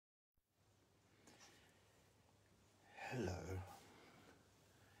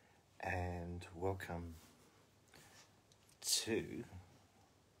welcome to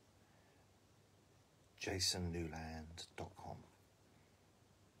jasonnewland.com.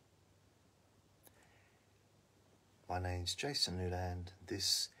 My name's Jason Newland.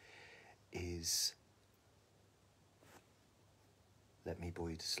 This is Let Me Bore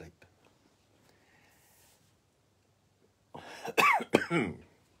You to Sleep.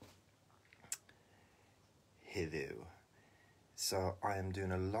 Hello. So I am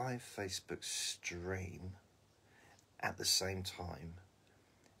doing a live Facebook stream at the same time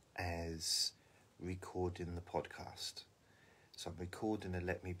as recording the podcast. So I'm recording a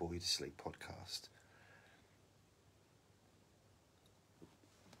Let Me Bore You to Sleep podcast.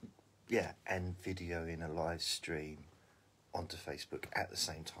 Yeah, and videoing a live stream onto Facebook at the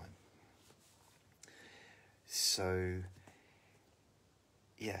same time. So,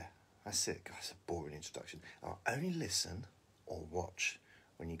 yeah, that's it. That's a boring introduction. I'll only listen or watch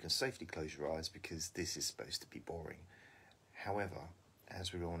when you can safely close your eyes, because this is supposed to be boring. However,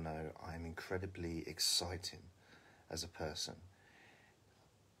 as we all know, I'm incredibly exciting as a person.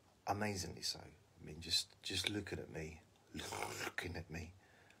 Amazingly so. I mean, just looking at me.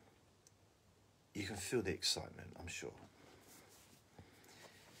 You can feel the excitement, I'm sure.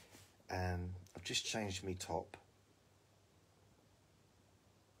 I've just changed my top.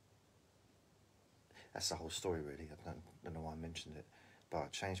 That's the whole story, really. I don't know why I mentioned it, but I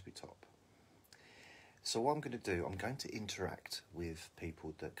changed my top. So what I'm going to do, I'm going to interact with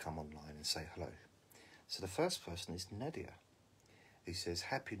people that come online and say hello. So the first person is Nadia, who says,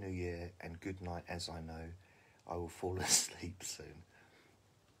 Happy New Year and good night, as I know I will fall asleep soon.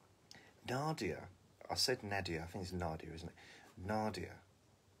 Nadia, I said Nadia, I think it's Nadia, isn't it? Nadia,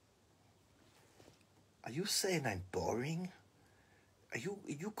 are you saying I'm boring? Are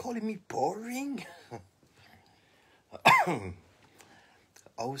you calling me boring? I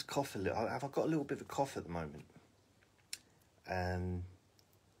always cough a little. I've got a little bit of a cough at the moment.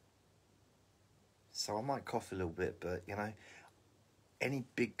 So I might cough a little bit, but, you know, any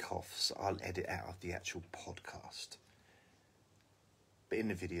big coughs I'll edit out of the actual podcast. But in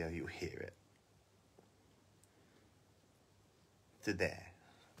the video, you'll hear it. To there.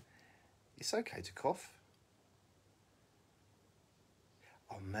 It's okay to cough.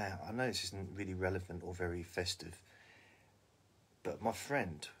 Oh man, I know this isn't really relevant or very festive, but my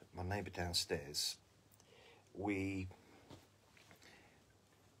friend, my neighbour downstairs, we've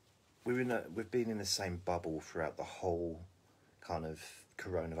been in the same bubble throughout the whole kind of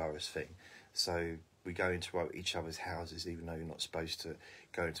coronavirus thing. So we go into each other's houses, even though you're not supposed to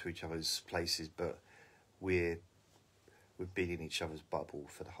go into each other's places, but we've been in each other's bubble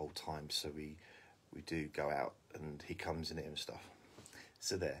for the whole time. So we do go out, and he comes in it and stuff.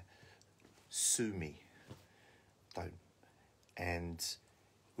 So there, sue me, don't. And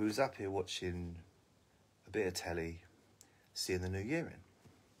we was up here watching a bit of telly, seeing the new year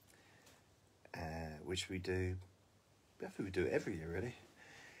in, which we do. I think we do it every year, really,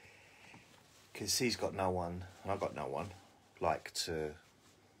 because he's got no one and I've got no one like to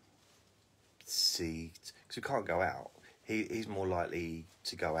see, because we can't go out. He's more likely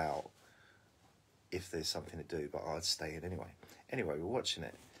to go out if there's something to do, but I'd stay in anyway. Anyway, we're watching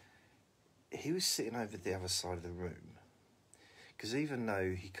it. He was sitting over the other side of the room, because even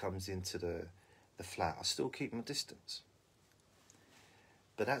though he comes into the flat, I still keep my distance.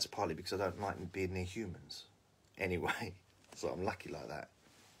 But that's partly because I don't like being near humans. Anyway, so I'm lucky like that.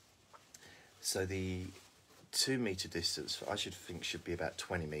 So the 2 metre distance, I should be about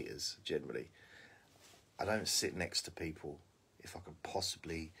 20 metres, generally. I don't sit next to people if I could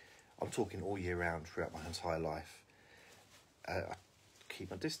possibly. I'm talking all year round throughout my entire life. I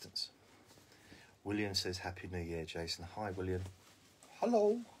keep my distance. William says, Happy New Year, Jason. Hi, William.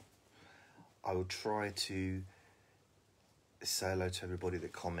 Hello. I will try to say hello to everybody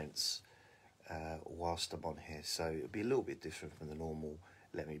that comments whilst I'm on here. So it'll be a little bit different from the normal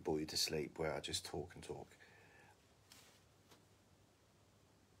Let Me Bore You to Sleep, where I just talk and talk.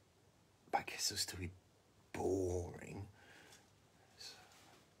 But I guess it'll still be boring.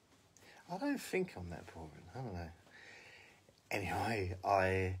 I don't think I'm that boring. I don't know. Anyway,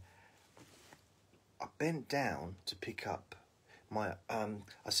 I bent down to pick up my.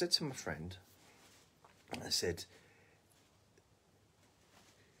 I said to my friend, I said,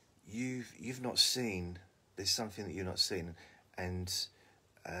 "You've not seen. There's something that you've not seen," and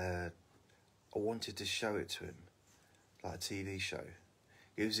I wanted to show it to him, like a TV show.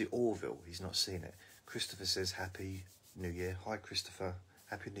 It was the Orville. He's not seen it. Christopher says, Happy New Year. Hi, Christopher.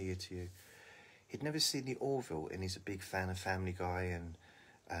 Happy New Year to you. He'd never seen the Orville, and he's a big fan of Family Guy and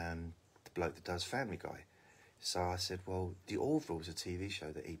the bloke that does Family Guy. So I said, well, The Orville was a TV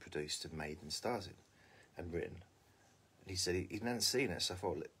show that he produced and made and stars in and written. And he said he hadn't seen it, so I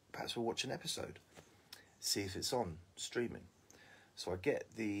thought, perhaps we'll watch an episode, see if it's on streaming. So I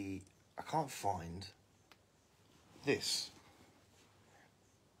can't find this.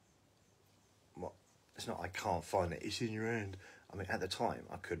 Well, it's not I can't find it, it's in your hand. I mean, at the time,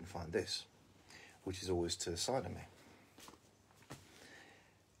 I couldn't find this, which is always to the side of me.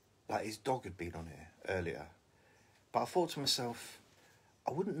 Like, his dog had been on here earlier. But I thought to myself,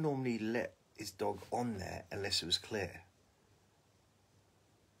 I wouldn't normally let his dog on there unless it was clear.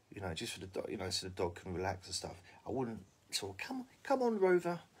 You know, just for the dog, you know, so the dog can relax and stuff. I wouldn't sort of, come on,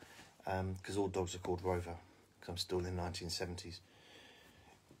 Rover. Because all dogs are called Rover. Because I'm still in the 1970s.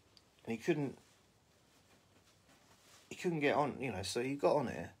 And he couldn't get on, you know, so he got on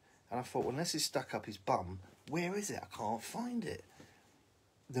here. And I thought, well, unless it's stuck up his bum, where is it? I can't find it.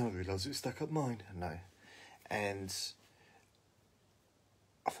 Then I realised it's stuck up mine. No. And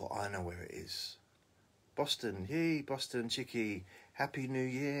I thought, I know where it is. Boston, hey, Boston, chickie, Happy New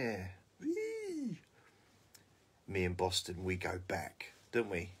Year. Whee! Me and Boston, we go back, don't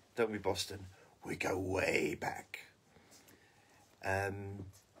we? Don't we, Boston? We go way back.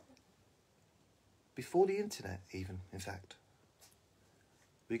 Before the internet, even, in fact.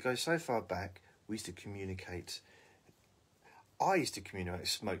 We go so far back, we used to communicate. I used to communicate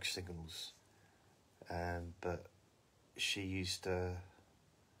smoke signals. But she used the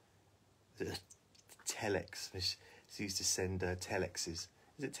telex. She used to send telexes.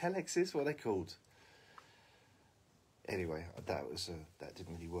 Is it telexes? What are they called? Anyway, that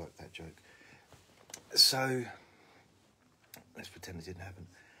didn't really work, that joke. So let's pretend it didn't happen.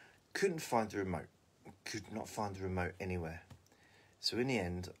 Couldn't find the remote. Could not find the remote anywhere. So in the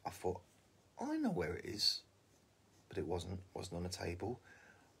end, I thought, I know where it is, but it wasn't. Wasn't on a table.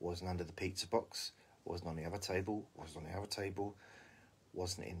 Wasn't under the pizza box. Wasn't on the other table, wasn't on the other table,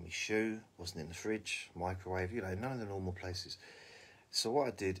 wasn't in my shoe, wasn't in the fridge, microwave, you know, none of the normal places. So what I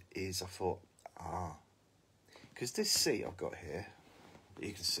did is I thought, because this seat I've got here,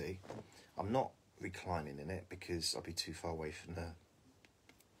 you can see, I'm not reclining in it because I'll be too far away from the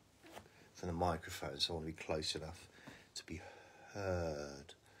microphone, so I want to be close enough to be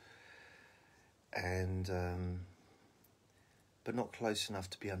heard. And, but not close enough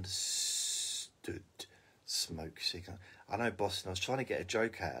to be understood. Smoke signal. I know, Boston, I was trying to get a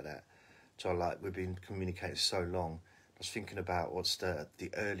joke out of that. So we've been communicating so long. I was thinking about what's the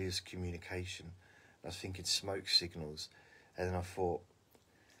earliest communication. I was thinking smoke signals. And then I thought,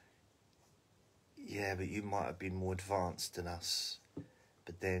 yeah, but you might have been more advanced than us.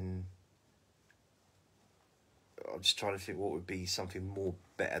 But then I'm just trying to think what would be something more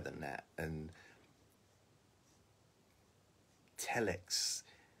better than that. And telex,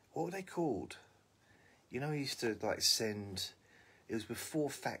 what were they called? You know, he used to send. It was before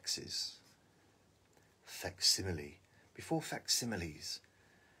faxes. Facsimile. Before facsimiles.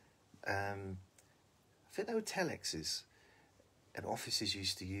 I think they were telexes, and offices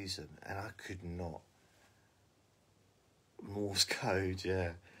used to use them, and I could not. Morse code,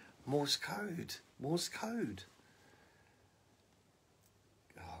 yeah, Morse code.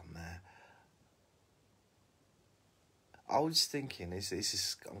 Oh man. I was thinking, this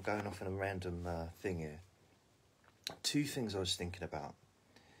is, I'm going off on a random thing here. 2 things I was thinking about.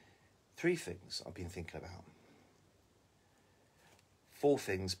 3 things I've been thinking about. 4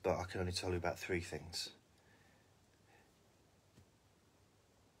 things, but I can only tell you about 3 things.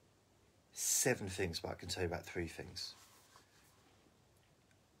 7 things, but I can tell you about 3 things.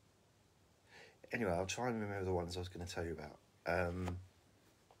 Anyway, I'll try and remember the ones I was going to tell you about.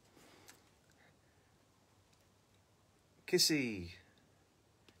 Kissy.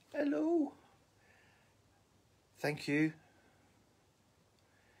 Hello. Thank you.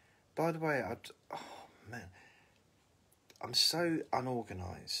 By the way, oh man, I'm so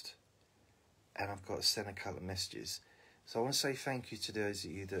unorganised, and I've got to send a couple of messages. So I want to say thank you to those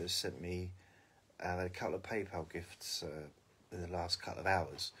of you that have sent me a couple of PayPal gifts in the last couple of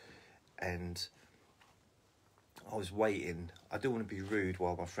hours, and I was waiting. I didn't want to be rude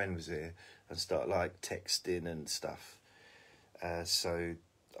while my friend was here and start texting and stuff. So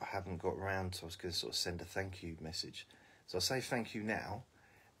I haven't got around to. I was going to sort of send a thank you message. So I'll say thank you now,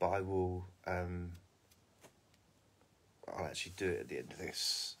 but I will. I'll actually do it at the end of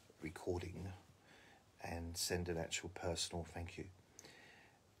this recording and send an actual personal thank you.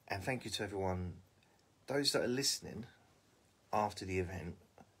 And thank you to everyone, those that are listening after the event,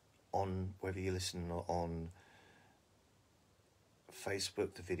 on whether you're listening on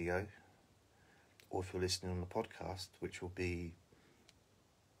Facebook, the video, or if you're listening on the podcast, which will be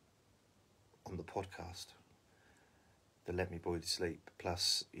on the podcast. the Let Me Bore You to Sleep,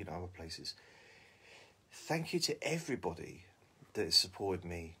 plus, you know, other places. Thank you to everybody that has supported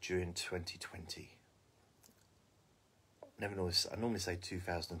me during 2020. I normally say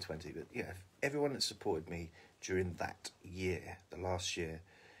 2020, but yeah, everyone that supported me during that year, the last year,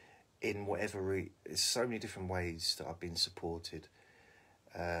 in whatever there's so many different ways that I've been supported,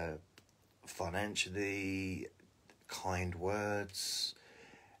 financially, kind words,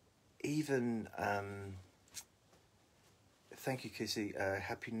 even thank you, Kissy.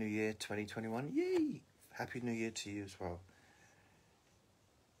 Happy New Year 2021. Yay! Happy New Year to you as well.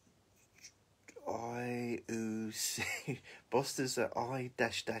 I-U-C Boston's at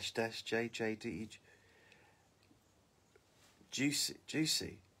I-JJD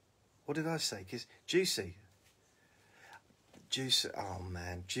Juicy. What did I say? Juicy. Oh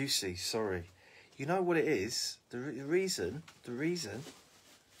man, Juicy, sorry. You know what it is? The reason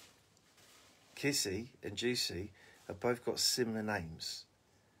Kissy and Juicy have both got similar names.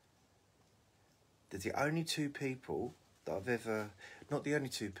 They're the only two people that I've ever... Not the only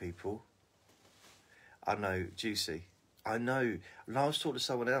two people. I know, Juicy. I know. And I was talking to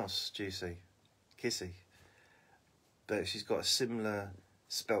someone else, Juicy. Kissy. But she's got a similar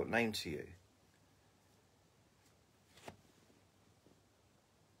spelt name to you.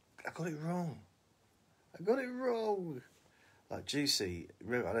 I got it wrong. Like, Juicy,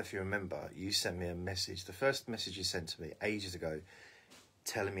 I don't know if you remember, you sent me a message. The first message you sent to me ages ago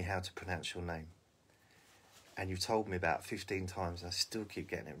telling me how to pronounce your name. And you've told me about 15 times and I still keep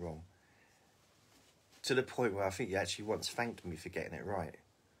getting it wrong. To the point where I think you actually once thanked me for getting it right.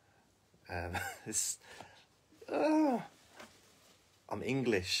 I'm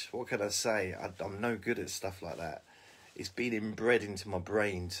English. What can I say? I'm no good at stuff like that. It's been inbred into my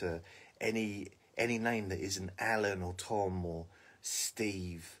brain to any name that isn't Alan or Tom or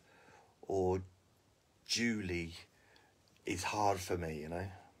Steve or Julie is hard for me, you know.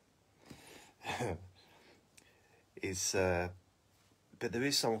 But there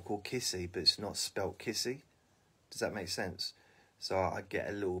is someone called Kissy, but it's not spelt Kissy. Does that make sense? So I get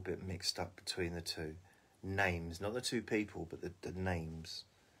a little bit mixed up between the two names, not the two people, but the names.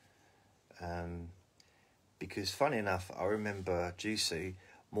 Because funny enough, I remember Juicy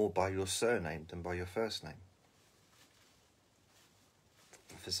more by your surname than by your first name.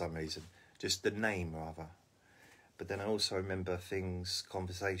 For some reason. Just the name, rather. But then I also remember things,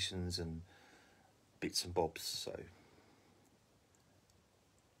 conversations and bits and bobs, so...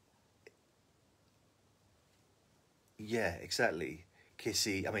 Yeah, exactly.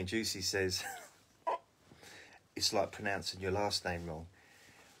 Juicy says, it's like pronouncing your last name wrong.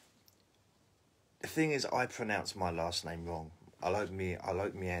 The thing is, I pronounce my last name wrong. I'll open me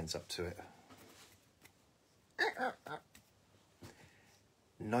hands up to it.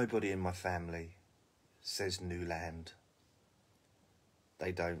 Nobody in my family says Newland.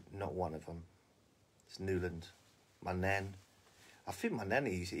 They don't, not one of them. It's Newland. My nan, I think my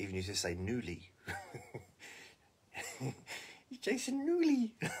nanny even used to say Newly. Jason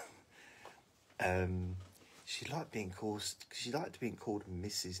Newley. She liked being called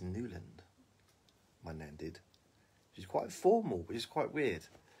Mrs. Newland. My nan did. She's quite formal, which is quite weird,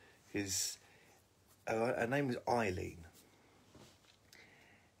 because her name was Eileen,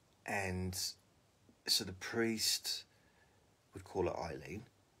 and so the priest would call her Eileen.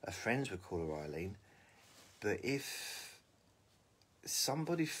 Her friends would call her Eileen, but if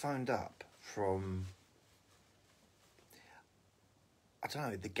somebody phoned up from, I don't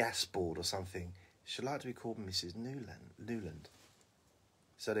know, the gas board or something, she'd like to be called Mrs. Newland.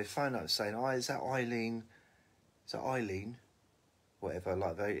 So they phone up saying, "Oh, is that Eileen? Is that Eileen?" Whatever,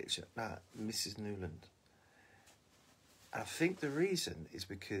 like Mrs. Newland. And I think the reason is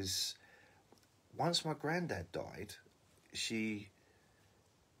because once my granddad died, I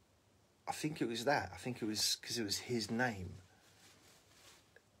think it was because it was his name.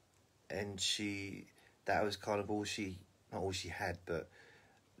 And that was kind of not all she had, but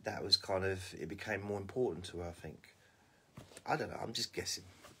that was kind of, it became more important to her, I think. I don't know, I'm just guessing.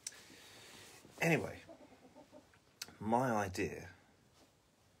 Anyway, my idea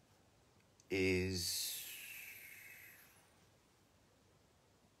is...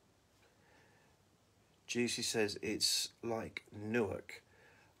 Juicy says it's like Newark.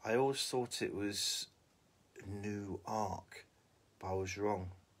 I always thought it was Newark, but I was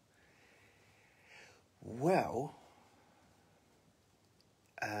wrong. Well,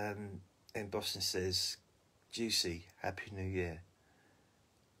 and Boston says, Juicy, Happy New Year.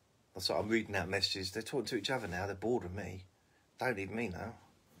 That's what I'm reading out messages. They're talking to each other now. They're bored of me. Don't need me now.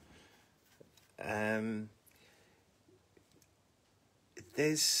 I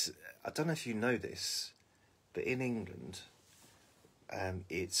don't know if you know this, But in England,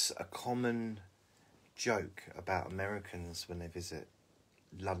 it's a common joke about Americans when they visit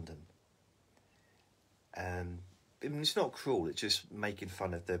London. I mean, it's not cruel, it's just making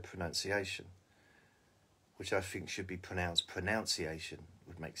fun of their pronunciation, which I think should be pronounced pronunciation,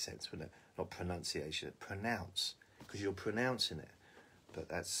 would make sense, wouldn't it? Not pronunciation, pronounce, because you're pronouncing it. But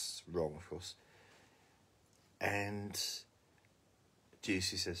that's wrong, of course. And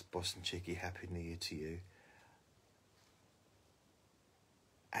Juicy says, Boston Chickie, Happy New Year to you.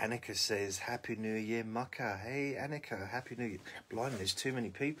 Annika says, Happy New Year, Mucka. Hey, Annika, Happy New Year. Blimey, there's too many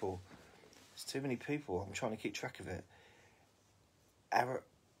people. There's too many people. I'm trying to keep track of it.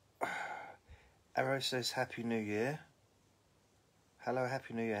 Arrow says, Happy New Year. Hello,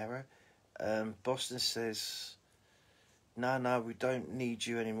 Happy New Year, Arrow. Boston says, no, we don't need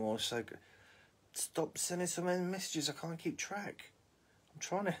you anymore. So stop sending so many messages. I can't keep track. I'm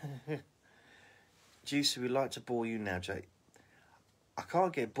trying to... Juicy, we'd like to bore you now, Jake. I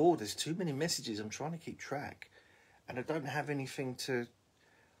can't get bored. There's too many messages. I'm trying to keep track. And I don't have anything to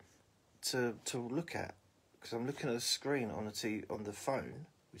look at. Because I'm looking at the screen on the phone,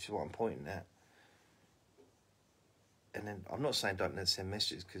 which is what I'm pointing at. And then I'm not saying don't send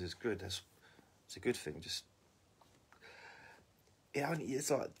messages because it's good. It's a good thing. Just it's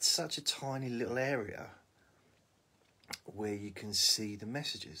like such a tiny little area where you can see the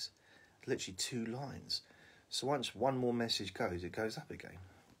messages. Literally 2 lines. So once one more message goes, it goes up again.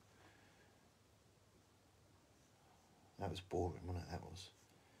 That was boring, wasn't it? That was.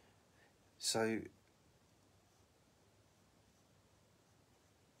 So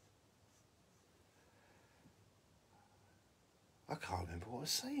I can't remember what I was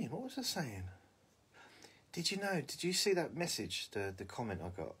saying. What was I saying? Did you see that message, the comment I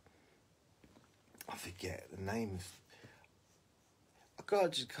got? I forget the name.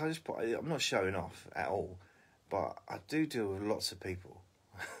 I'm not showing off at all, but I do deal with lots of people.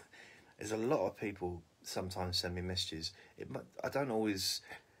 There's a lot of people sometimes send me messages. I don't always,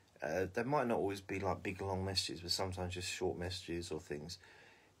 they might not always be like big long messages, but sometimes just short messages or things.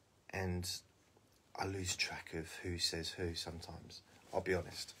 And I lose track of who says who sometimes. I'll be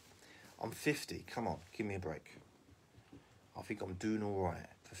honest. I'm 50. Come on, give me a break. I think I'm doing all right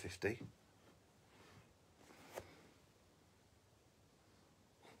for 50.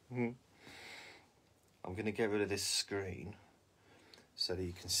 I'm going to get rid of this screen so that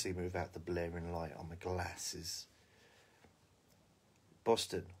you can see me without the blaring light on my glasses.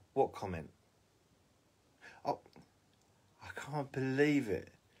 Boston, what comment? Oh, I can't believe it.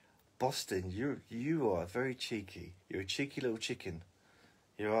 Boston, you are very cheeky. You're a cheeky little chicken.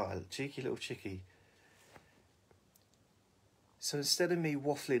 You are a cheeky little chickie. So instead of me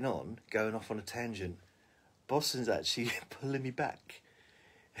waffling on, going off on a tangent, Boston's actually pulling me back.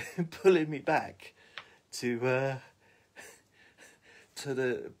 Pulling me back to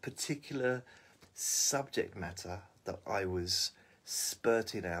the particular subject matter that I was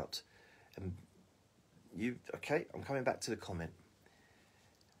spurting out. And okay, I'm coming back to the comment.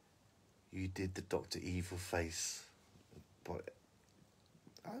 You did the Dr. Evil face. But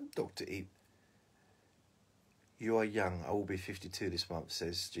I'm Dr. Evil. You are young. I will be 52 this month,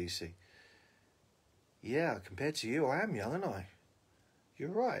 says Juicy. Yeah, compared to you, I am young, aren't I? You're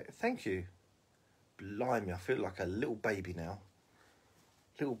right. Thank you. Blimey, I feel like a little baby now.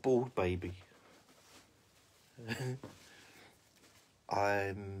 Little bald baby.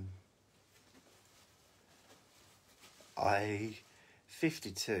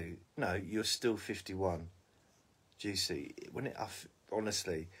 52. No, you're still 51. Juicy.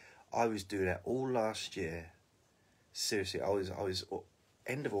 Honestly, I was doing that all last year. Seriously, I was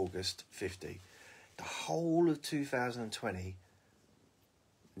end of August 50. The whole of 2020,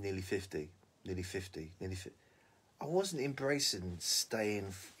 nearly 50. I wasn't embracing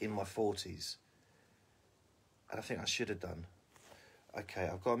staying in my 40s. And I think I should have done. Okay,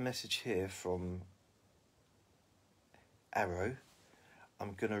 I've got a message here from Arrow.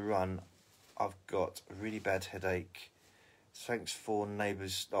 I'm going to run. I've got a really bad headache. Thanks for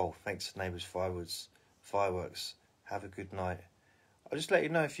Neighbours. Oh, thanks to Neighbours Fireworks. Have a good night. I'll just let you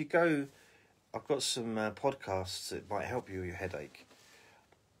know, if you go, I've got some podcasts that might help you with your headache.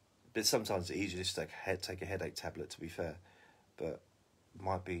 But sometimes it's easier just to take a headache tablet, to be fair. But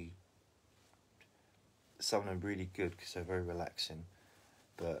might be some of them really good because they're very relaxing.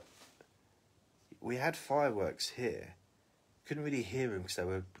 But we had fireworks here. Couldn't really hear them because they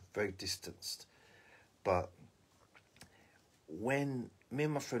were very distanced. But when me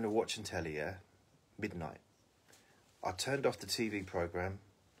and my friend were watching telly, midnight, I turned off the TV programme.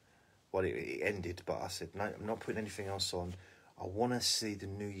 Well, it ended, but I said, no, I'm not putting anything else on. I want to see the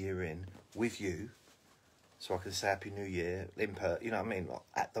new year in with you. so I can say Happy New Year, you know what I mean? Like,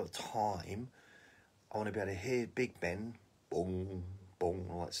 at the time, I want to be able to hear Big Ben, boom, boom,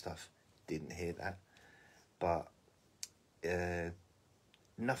 all that stuff. Didn't hear that. But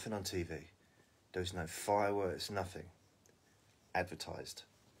nothing on TV. There was no fireworks, nothing. Advertised.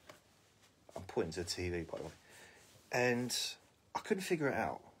 I'm pointing to the TV, by the way. And I couldn't figure it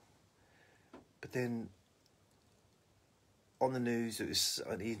out. But then, on the news, it was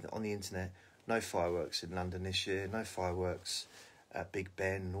on the internet, no fireworks in London this year, no fireworks at Big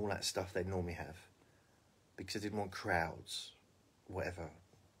Ben and all that stuff they normally have. Because I didn't want crowds, whatever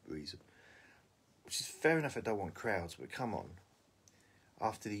reason. Which is fair enough, I don't want crowds, but come on.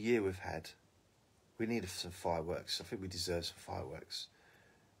 After the year we've had, we need some fireworks. I think we deserve some fireworks.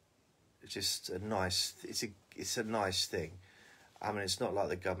 It's just a nice, it's a nice thing. I mean, it's not like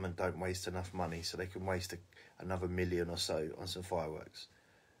the government don't waste enough money, so they can waste another million or so on some fireworks.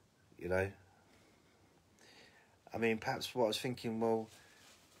 You know? I mean, perhaps what I was thinking, well,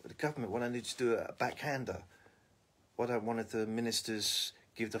 the government, why don't they just do a backhander? Why don't one of the ministers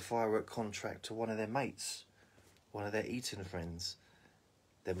give the firework contract to one of their mates, one of their Eton friends?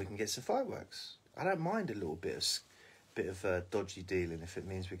 Then we can get some fireworks. I don't mind a little bit of dodgy dealing if it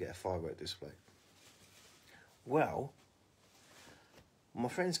means we get a firework display. Well, my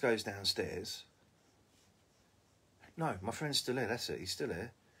friend goes downstairs. No, my friend's still here, that's it, he's still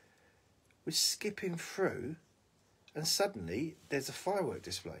here. We're skipping through, and suddenly there's a firework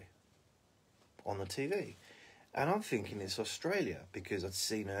display on the TV. And I'm thinking it's Australia, because I'd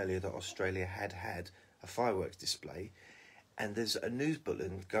seen earlier that Australia had a fireworks display, and there's a news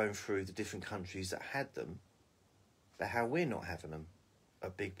bulletin going through the different countries that had them, but how we're not having them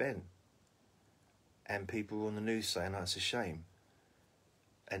at Big Ben. And people were on the news saying, oh, it's a shame.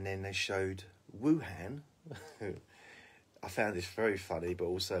 And then they showed Wuhan. I found this very funny, but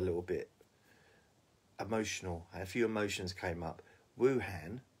also a little bit emotional. A few emotions came up.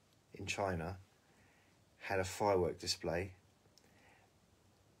 Wuhan, in China, had a firework display.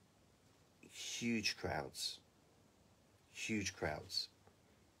 Huge crowds. Huge crowds.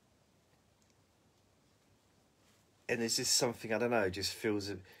 And there's just something, I don't know, just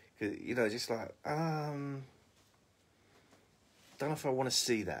feels, you know, just like, don't know if I want to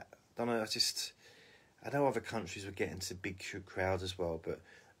see that. Don't know, I know other countries were getting to big crowds as well, but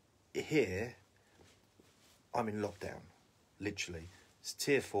here, I'm in lockdown, literally. It's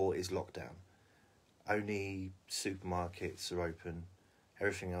Tier 4 is lockdown. Only supermarkets are open.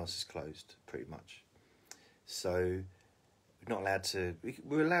 Everything else is closed, pretty much. So, we're not allowed to,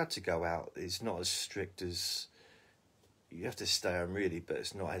 we're allowed to go out. It's not as strict as, you have to stay home really, but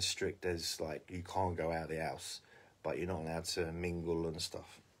it's not as strict as, like, you can't go out of the house, but you're not allowed to mingle and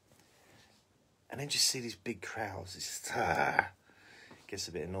stuff. And then just see these big crowds, it's just, gets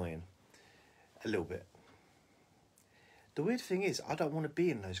a bit annoying. A little bit. The weird thing is, I don't want to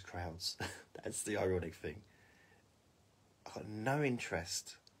be in those crowds. That's the ironic thing. I've got no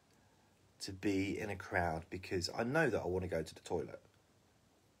interest to be in a crowd because I know that I want to go to the toilet.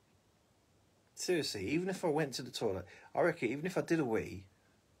 Seriously, even if I went to the toilet, I reckon even if I did a wee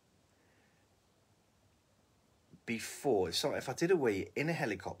before, so if I did a wee in a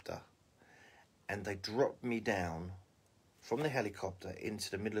helicopter and they dropped me down from the helicopter into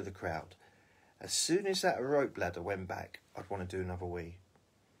the middle of the crowd, as soon as that rope ladder went back, I'd want to do another wee.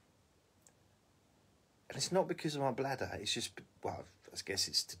 And it's not because of my bladder, it's just, well, I guess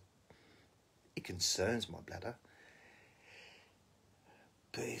it concerns my bladder.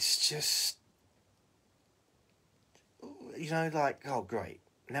 But it's just, you know, like, oh great,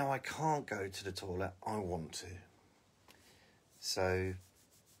 now I can't go to the toilet, I want to. So,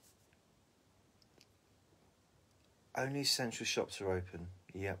 only essential shops are open,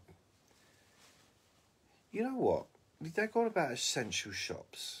 yep. You know what, they got about essential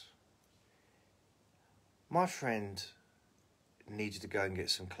shops. My friend needed to go and get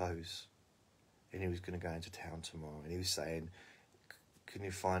some clothes, and he was going to go into town tomorrow, and he was saying, can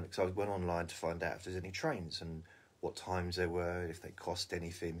you find, because I went online to find out if there's any trains and what times there were, if they cost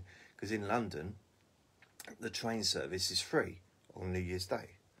anything, because in London, the train service is free on New Year's Day.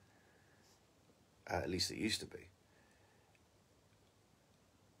 At least it used to be.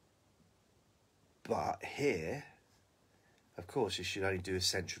 But here, of course, you should only do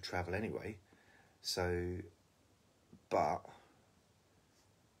essential travel anyway. So, but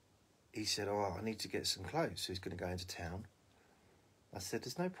he said, oh, I need to get some clothes. So he's going to go into town. I said,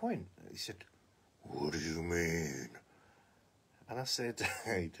 there's no point. He said, what do you mean? And I said,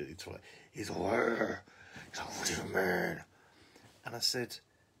 he's like, what do you mean? And I said,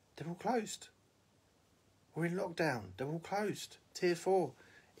 they're all closed. We're in lockdown. They're all closed. Tier 4.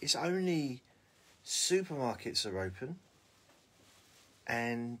 It's only supermarkets are open,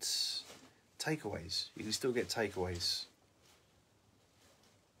 and takeaways. You can still get takeaways.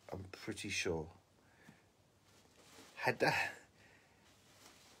 I'm pretty sure.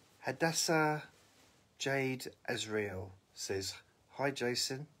 Hadassah Jade Azrael says, "Hi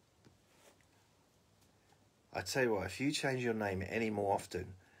Jason. I tell you what, if you change your name any more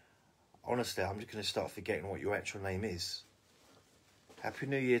often, honestly, I'm just going to start forgetting what your actual name is. Happy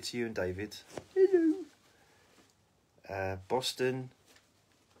New Year to you and David." Hello. Boston.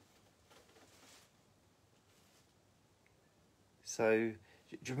 So,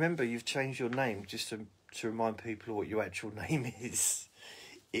 do you remember you've changed your name just to remind people what your actual name is?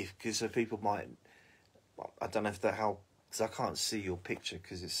 Because so people might, I don't know if that how, because I can't see your picture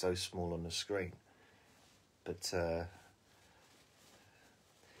because it's so small on the screen. But,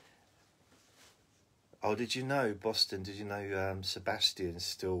 oh, did you know, Boston, did you know Sebastian's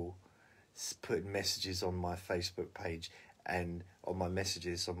still putting messages on my Facebook page and on my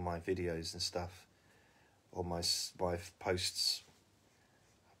messages, on my videos and stuff, on my posts?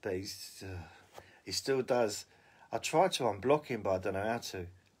 But he still does. I tried to unblock him, but I don't know how to.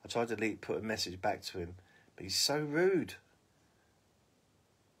 I tried to put a message back to him, but he's so rude.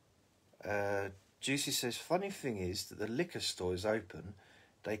 Juicy says, funny thing is that the liquor store is open.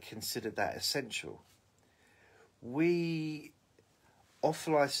 They consider that essential. Off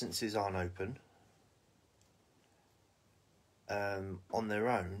licenses aren't open on their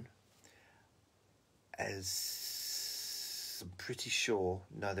own, as I'm pretty sure,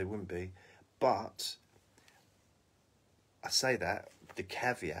 no they wouldn't be, but I say that, the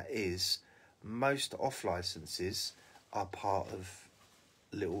caveat is most off licenses are part of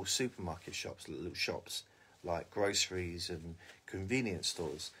little supermarket shops, little shops like groceries and convenience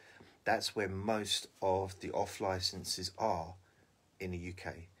stores. That's where most of the off licenses are in the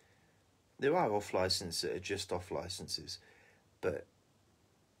UK. There are off licenses that are just off licenses, but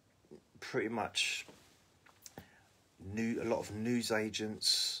pretty much a lot of news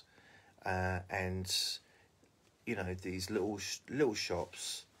agents and you know these little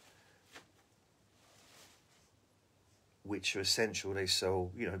shops which are essential. They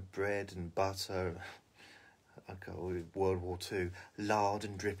sell, you know, bread and butter. I go World War II, lard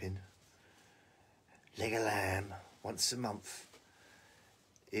and dripping, leg of lamb once a month.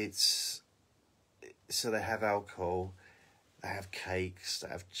 So they have alcohol, they have cakes, they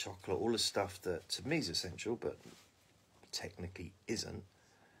have chocolate, all the stuff that to me is essential, but technically isn't.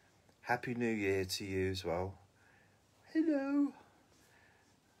 Happy New Year to you as well. Hello.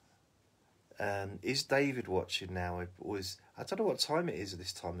 Is David watching now? I don't know what time it is at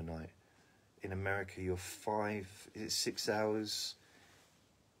this time of night. In America, you're 6 hours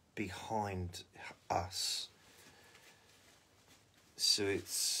behind us. So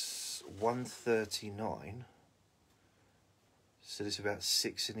it's 1:39. So it's about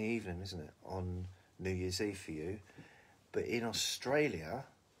 6 in the evening, isn't it? On New Year's Eve for you. But in Australia,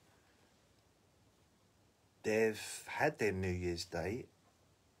 they've had their New Year's Day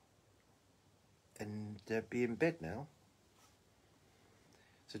and they'll be in bed now.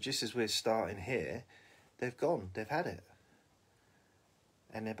 So just as we're starting here, they've gone, they've had it.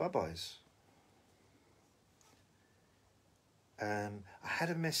 And they're bye-byes. I had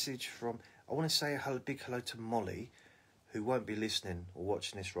a message from, I want to say a big hello to Molly, who won't be listening or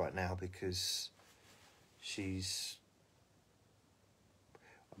watching this right now because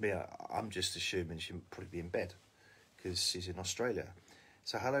I'm just assuming she'll probably be in bed because she's in Australia.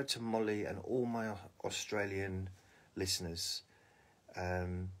 So hello to Molly and all my Australian listeners.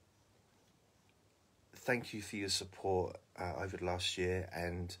 Thank you for your support over the last year,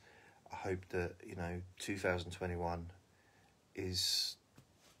 and I hope that 2021 is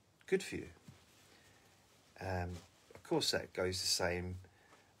good for you. Of course, that goes the same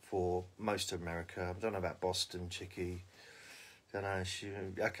for most of America. I don't know about Boston, Chicky. Don't know.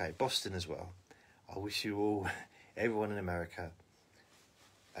 Okay, Boston as well. I wish you all, everyone in America,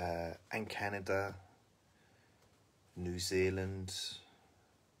 and Canada, New Zealand,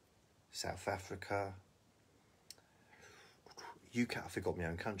 South Africa, UK, I forgot my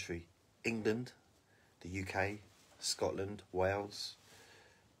own country, England, the UK, Scotland, Wales,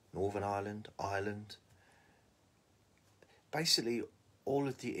 Northern Ireland, Ireland. Basically, all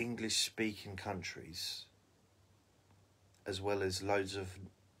of the English-speaking countries, as well as loads of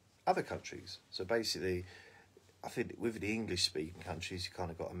other countries. So basically, I think with the English-speaking countries, you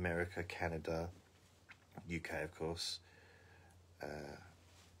kind of got America, Canada, UK, of course,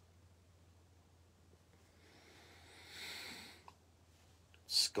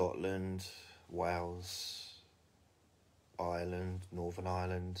 Scotland, Wales, Ireland, Northern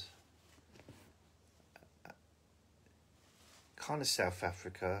Ireland, kind of South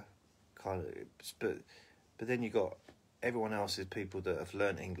Africa, kind of, but then you got everyone else is people that have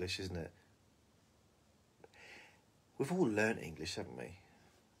learnt English, isn't it? We've all learnt English, haven't we?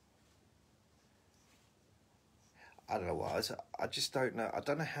 I don't know why. I just don't know. I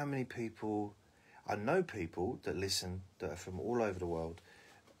don't know how many people. I know people that listen that are from all over the world,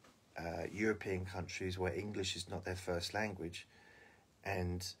 European countries where English is not their first language,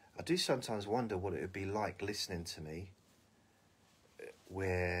 and I do sometimes wonder what it would be like listening to me.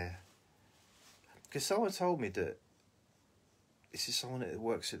 Because someone told me that this is someone that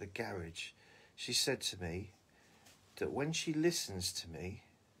works at the garage. She said to me that when she listens to me,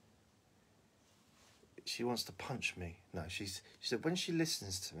 she wants to punch me. No, she said when she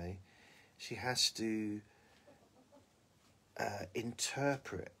listens to me, she has to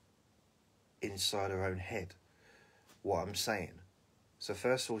interpret inside her own head what I'm saying. So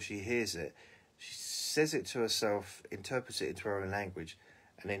first of all, she hears it, she says it to herself, interprets it into her own language,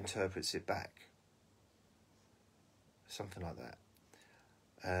 and interprets it back. Something like that.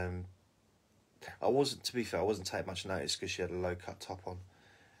 To be fair, I wasn't taking much notice because she had a low-cut top on.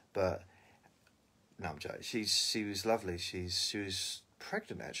 But, no, I'm joking. She was lovely. She was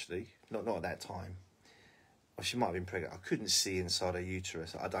pregnant, actually. Not at that time. Well, she might have been pregnant. I couldn't see inside her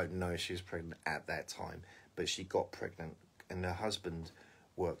uterus. I don't know if she was pregnant at that time. But she got pregnant. And her husband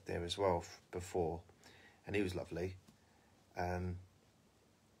worked there as well before. And he was lovely.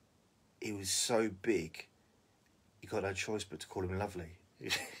 He was so big, you got no choice but to call him lovely. He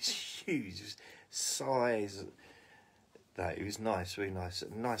was huge, size. That he was nice, really nice,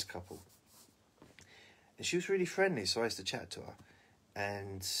 a nice couple. And she was really friendly, so I used to chat to her.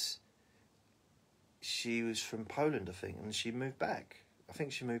 And she was from Poland, I think, and she moved back. I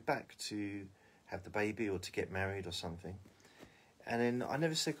think she moved back to have the baby or to get married or something. And then I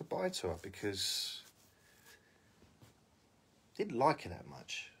never said goodbye to her because I didn't like her that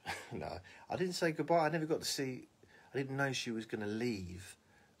much. No, I didn't say goodbye. I never got to see. I didn't know she was going to leave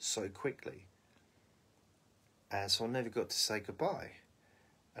so quickly. And so I never got to say goodbye.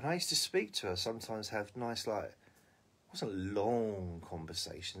 And I used to speak to her, sometimes have nice, it wasn't long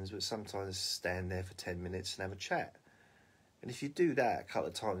conversations, but sometimes stand there for 10 minutes and have a chat. And if you do that a couple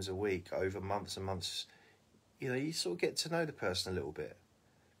of times a week, over months and months, you sort of get to know the person a little bit.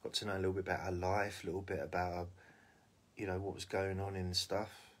 Got to know a little bit about her life, a little bit about, what was going on and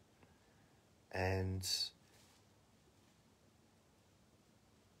stuff. And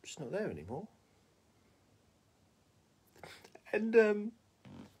she's not there anymore. And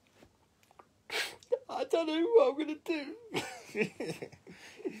I don't know what I'm going to do.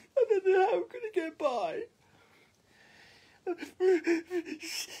 I don't know how I'm going to get by.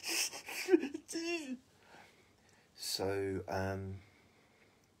 So,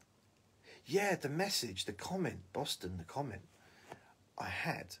 yeah, the message, the comment I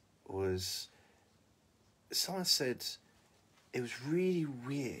had was, someone said it was really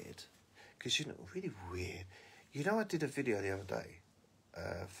weird, because, really weird. I did a video the other day,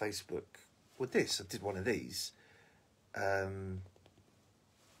 Facebook, with this, I did one of these.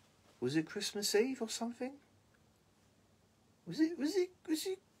 Was it Christmas Eve or something? Was it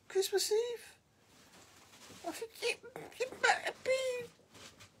Christmas Eve? I think it might be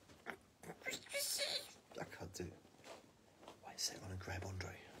Christmas Eve. I can't do it. Wait a second, I'm going to grab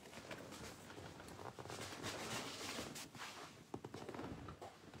Andre.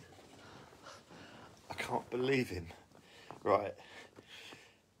 I can't believe him. Right.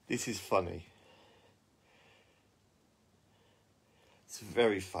 This is funny. It's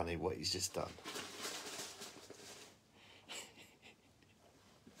very funny what he's just done.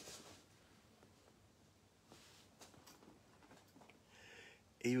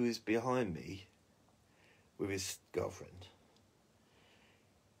 He was behind me with his girlfriend.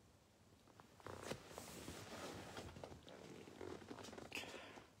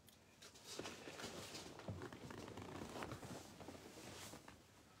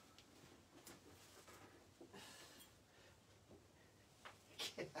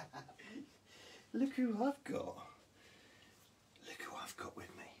 Look who I've got. Look who I've got with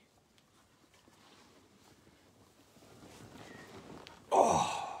me.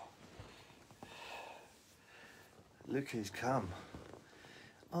 Oh! Look who's come.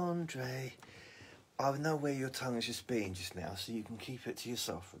 Andre, I know where your tongue has just been just now, so you can keep it to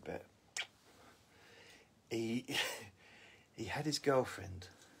yourself for a bit. He had his girlfriend.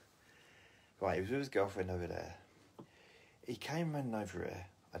 Right, he was with his girlfriend over there. He came running over here.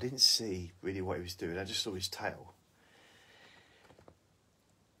 I didn't see really what he was doing. I just saw his tail.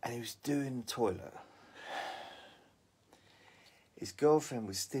 And he was doing the toilet. His girlfriend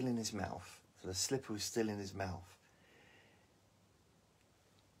was still in his mouth. So the slipper was still in his mouth.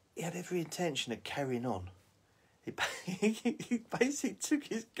 he had every intention of carrying on. He basically took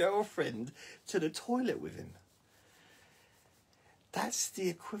his girlfriend to the toilet with him. That's the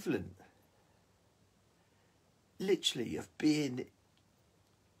equivalent, literally, of being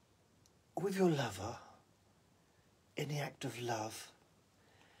with your lover in the act of love,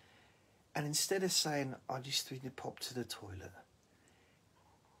 and instead of saying, I just need to pop to the toilet,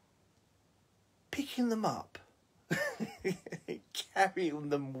 picking them up, carrying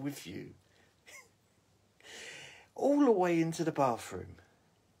them with you, all the way into the bathroom,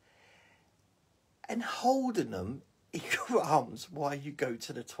 and holding them in your arms while you go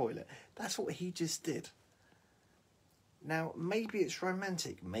to the toilet. That's what he just did. Now, maybe it's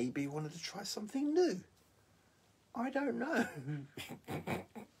romantic. Maybe he wanted to try something new. I don't know.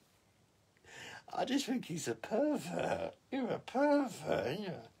 I just think he's a pervert. You're a pervert,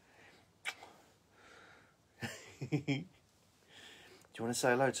 yeah. Do you want to say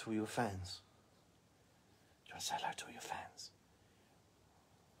hello to all your fans? Do you want to say hello to all your fans?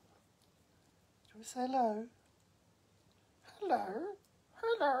 Do you want to say hello? Hello?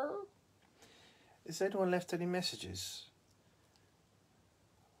 Hello? Has anyone left any messages?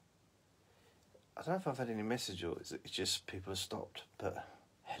 I don't know if I've had any message or it's just people have stopped, but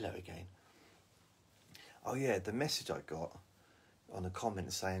hello again. Oh yeah, the message I got on the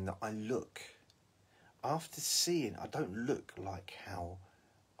comment saying that I look, after seeing, I don't look like how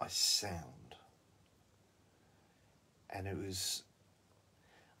I sound. And it was,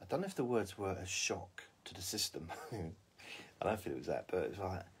 I don't know if the words were a shock to the system. I don't think it was that, but it was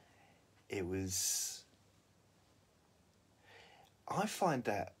like, it was, I find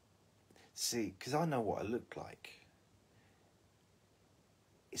that, see, because I know what I look like,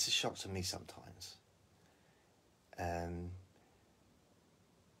 it's a shock to me sometimes.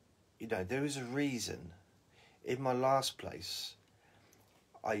 You know, there is a reason. In my last place,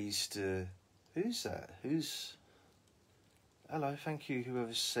 I used to, who's that? Hello, thank you,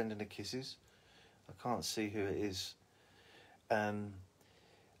 whoever's sending the kisses. I can't see who it is.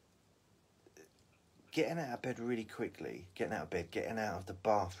 Getting out of bed really quickly, getting out of the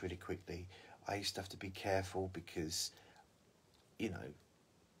bath really quickly, I used to have to be careful because, you know,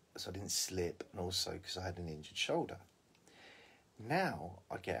 so I didn't slip, and also because I had an injured shoulder. Now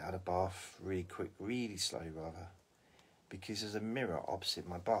I get out of the bath really quick, really slowly rather, because there's a mirror opposite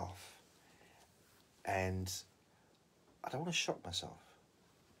my bath, and I don't want to shock myself.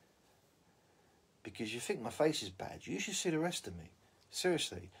 Because you think my face is bad, you should see the rest of me.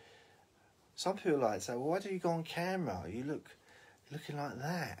 Seriously. Some people like say, well, why do you go on camera? You're looking like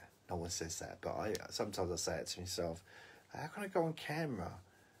that. No one says that, but sometimes I say it to myself. How can I go on camera,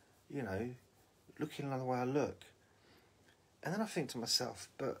 you know, looking like the way I look? And then I think to myself,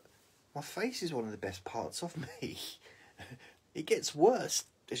 but my face is one of the best parts of me. It gets worse.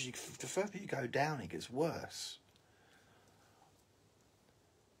 The further you go down, it gets worse.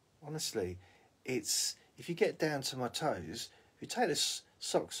 Honestly, it's, if you get down to my toes, if you take the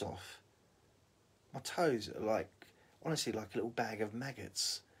socks off, my toes are like, honestly, like a little bag of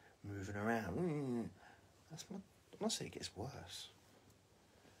maggots moving around. Honestly, it gets worse.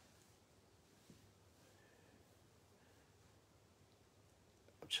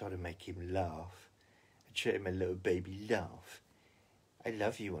 I'm trying to make him laugh. I'm trying to make my little baby laugh. I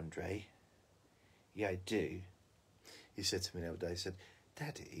love you, Andre. Yeah, I do. He said to me the other day, he said,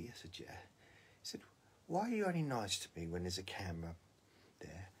 Daddy, I said, yeah. He said, why are you only nice to me when there's a camera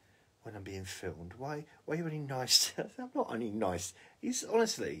there, when I'm being filmed? Why are you only nice? I'm not only nice. He's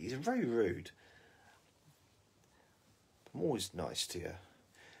very rude. I'm always nice to you.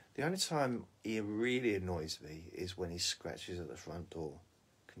 The only time he really annoys me is when he scratches at the front door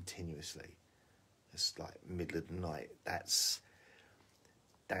continuously. It's like middle of the night. That's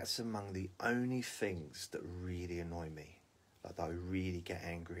among the only things that really annoy me. Like that I really get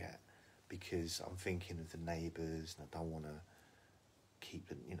angry at, because I'm thinking of the neighbours and I don't want to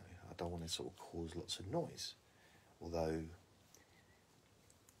I don't want to sort of cause lots of noise. Although,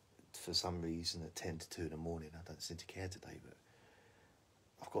 for some reason at 10 to 2 in the morning, I don't seem to care today, but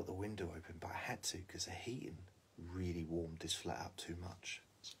I've got the window open, but I had to because the heating really warmed this flat up too much.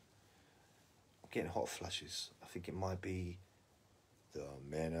 I'm getting hot flushes. I think it might be the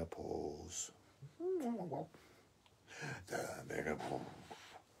menopause. The menopause.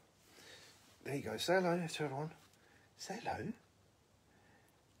 There you go. Say hello to everyone. Say hello.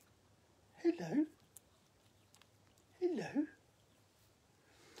 Hello. Hello.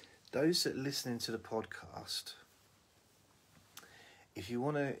 Those that are listening to the podcast, if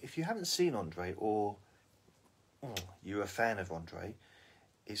you haven't seen Andre, or you're a fan of Andre,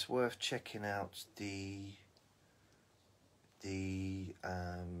 it's worth checking out the the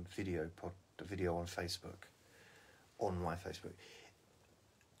video on Facebook, on my Facebook.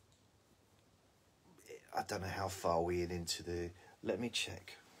 I don't know how far we're into the... Let me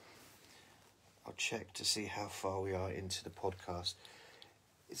check. I'll check to see how far we are into the podcast.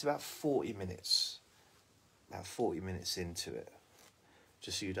 It's about 40 minutes. About 40 minutes into it.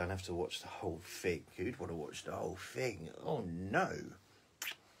 Just so you don't have to watch the whole thing. Who'd want to watch the whole thing? Oh, no.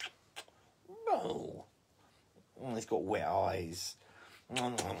 No. Oh, he's got wet eyes.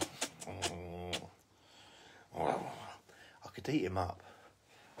 I could eat him up.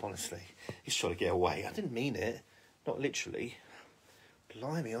 Honestly. He's trying to get away. I didn't mean it. Not literally.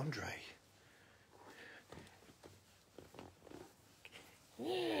 Blimey, Andre.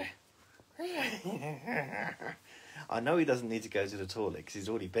 I know he doesn't need to go to the toilet because he's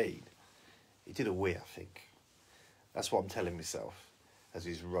already been. He did a wee, I think. That's what I'm telling myself as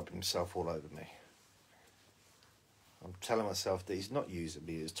he's rubbing himself all over me. I'm telling myself that he's not using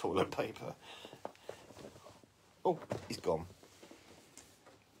me as toilet paper. Oh, he's gone.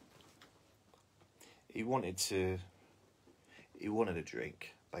 He wanted a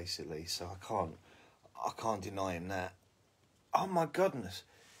drink, basically, so I can't deny him that. Oh my goodness.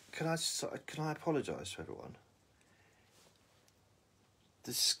 Can I apologise to everyone?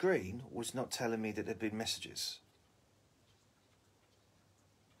 The screen was not telling me that there'd been messages.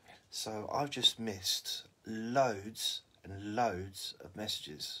 So I've just missed loads and loads of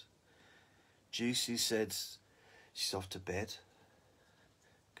messages. Juicy said she's off to bed.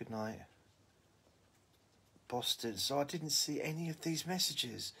 Good night. Boston. So I didn't see any of these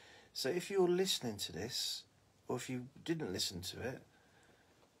messages. So if you're listening to this, or if you didn't listen to it,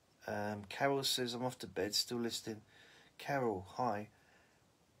 Carol says I'm off to bed, still listening. Carol, hi.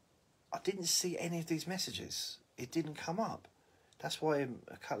 I didn't see any of these messages. It didn't come up. That's why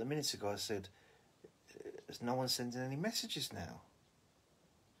a couple of minutes ago I said, there's no one sending any messages now.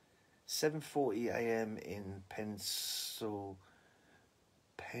 7:40 a.m. in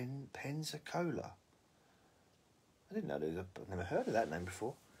Pensacola. I didn't know I've never heard of that name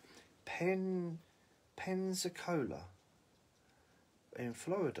before. Pensacola in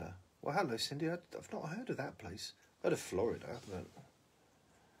Florida. Well, hello, Cindy. I've not heard of that place. I've heard of Florida, but...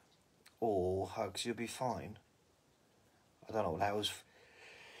 Oh, hugs, you'll be fine. I don't know, that was...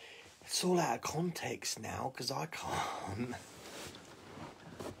 It's all out of context now, because I can't.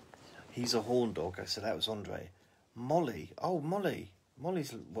 He's a horn dog. I said that was Andre. Molly. Oh, Molly.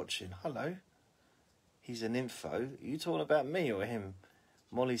 Molly's watching. Hello. He's an info. Are you talking about me or him?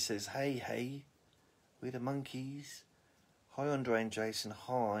 Molly says, hey, we're the monkeys. Hi, Andre and Jason.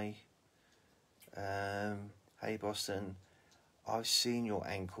 Hi. Hey, Boston. I've seen your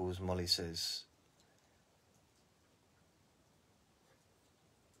ankles, Molly says.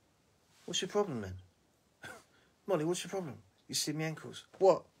 What's your problem, then? Molly, what's your problem? You see my ankles?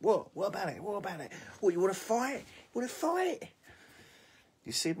 What? What about it? What, you want to fight?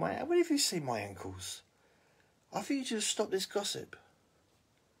 You see my... When have you seen my ankles? I think you just stop this gossip.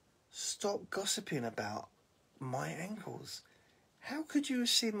 Stop gossiping about my ankles. How could you have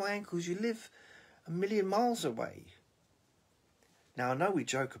seen my ankles? You live a million miles away. Now, I know we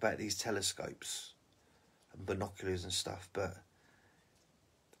joke about these telescopes and binoculars and stuff, but...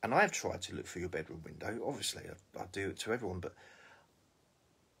 And I've tried to look through your bedroom window. Obviously, I do it to everyone, but...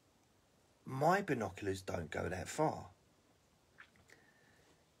 My binoculars don't go that far.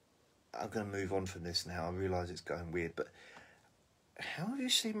 I'm going to move on from this now. I realise it's going weird, but... How have you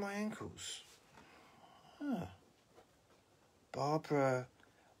seen my ankles? Huh. Barbara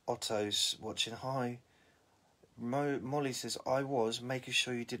Otto's watching. Hi. Molly says, I was making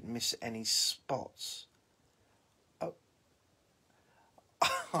sure you didn't miss any spots. Oh.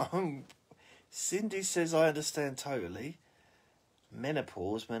 Cindy says, I understand totally.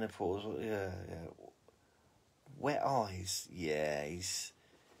 Menopause. Yeah. Wet eyes. Yeah, he's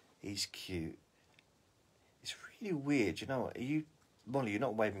cute. It's really weird. You know what? Molly, you're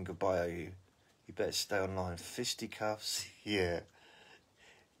not waving goodbye, are you? You better stay online. Fisticuffs. Yeah.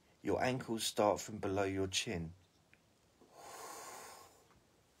 Your ankles start from below your chin.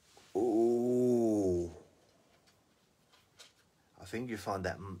 Ooh. I think you find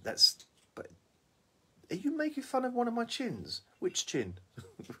that's... But are you making fun of one of my chins? Which chin?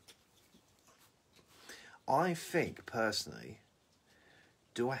 I think, personally,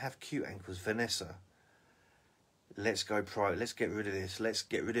 do I have cute ankles? Vanessa, let's go private. Let's get rid of this. Let's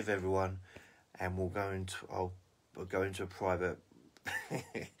get rid of everyone. And we'll go into... I'll go into a private...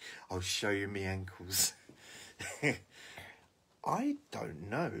 I'll show you me ankles. I don't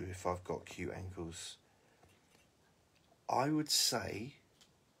know if I've got cute ankles. I would say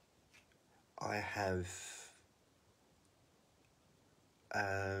I have What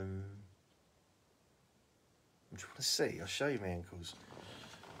do you want to see? I'll show you my ankles.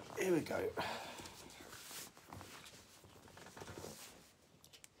 Here we go.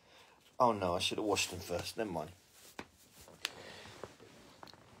 Oh no, I should have washed them first. Never mind.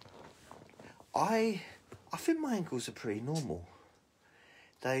 I think my ankles are pretty normal.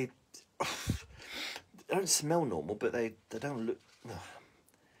 They don't smell normal, but they don't look...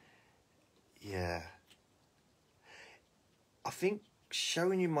 Yeah. I think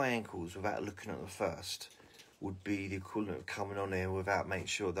showing you my ankles without looking at them first would be the equivalent of coming on here without making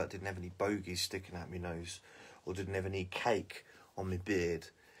sure that I didn't have any bogies sticking out my nose or didn't have any cake on my beard.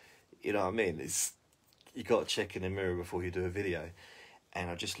 You know what I mean? You got to check in the mirror before you do a video. And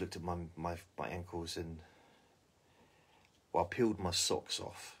I just looked at my ankles and... Well, I peeled my socks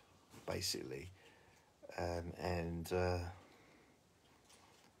off, basically. I'm going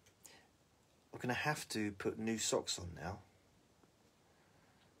to have to put new socks on now.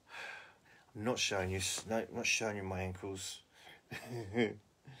 I'm not showing you, no, not showing you my ankles.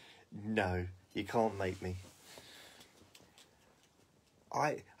 No, you can't make me.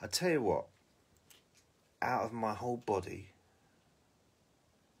 I tell you what, out of my whole body,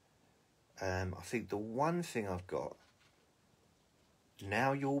 I think the one thing I've got,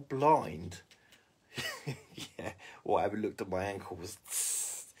 now you're blind. Yeah, well, I haven't looked at my ankles.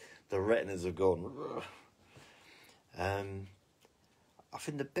 The retinas are gone. I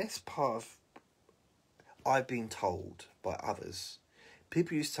think the best part of, I've been told by others,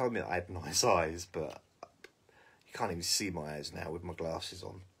 people used to tell me that I had nice eyes, but you can't even see my eyes now with my glasses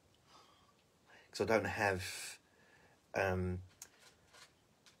on. Because I don't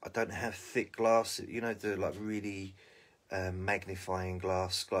have thick glasses. You know, the like really magnifying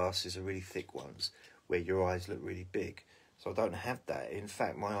glasses are really thick ones where your eyes look really big. So I don't have that. In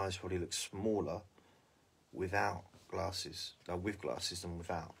fact, my eyes probably look smaller without glasses. No, with glasses than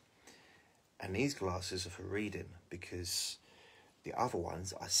without. And these glasses are for reading because the other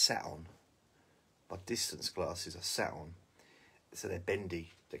ones I sat on. My distance glasses I sat on. So they're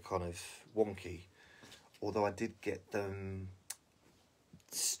bendy. They're kind of wonky. Although I did get them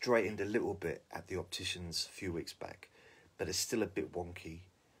straightened a little bit at the opticians a few weeks back. But it's still a bit wonky.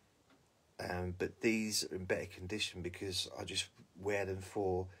 But these are in better condition because I just wear them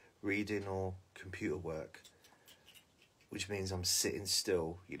for reading or computer work. Which means I'm sitting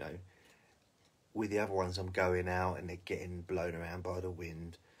still, you know. With the other ones, I'm going out and they're getting blown around by the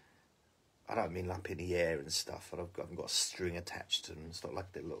wind. I don't mean up in the air and stuff. I've got a string attached to them. It's not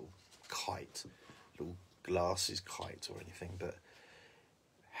like the little kite, little glasses kite or anything. But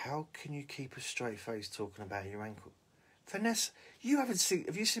how can you keep a straight face talking about your ankle? Vanessa,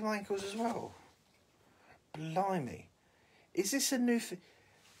 have you seen my ankles as well? Blimey. Is this a new thing?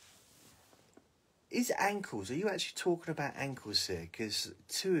 Is ankles, are you actually talking about ankles here? Because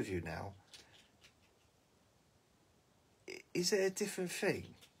two of you now. Is it a different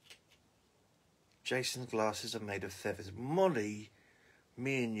thing? Jason's glasses are made of feathers. Molly,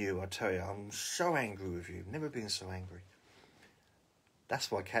 me and you, I tell you, I'm so angry with you. Never been so angry.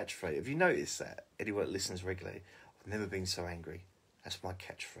 That's my catchphrase. Have you noticed that? Anyone that listens regularly, I've never been so angry. That's my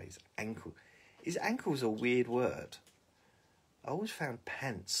catchphrase. Ankle. Is ankles a weird word? I always found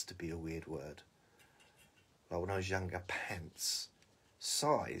pants to be a weird word. Like when I was younger, pants.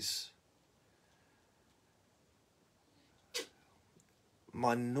 Size.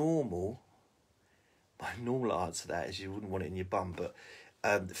 My normal answer to that is you wouldn't want it in your bum, but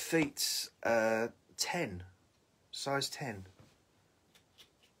the feet's 10. Size 10.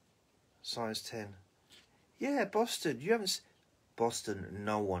 Size 10. Yeah, Boston. You haven't... Boston,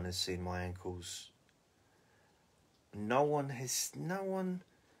 no one has seen my ankles. No one...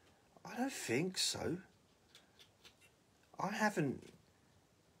 I don't think so. I haven't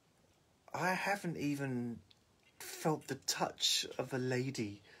even felt the touch of a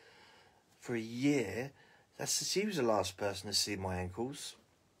lady for a year. She was the last person to see my ankles.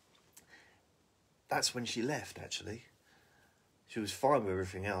 That's when she left, actually. She was fine with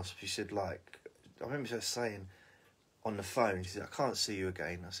everything else. She said, like, I remember her saying on the phone, she said, I can't see you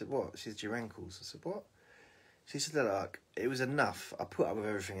again. I said, what? She said, your ankles. I said, what? She said, look, it was enough. I put up with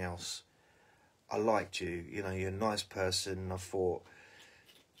everything else. I liked you. You know, you're a nice person. I thought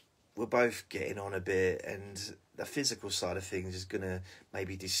we're both getting on a bit, and the physical side of things is going to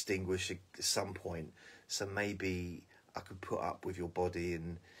maybe distinguish at some point. So maybe I could put up with your body,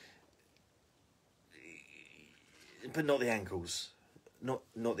 but not the ankles. Not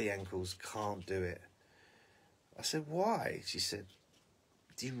the ankles. Can't do it. I said, why? She said,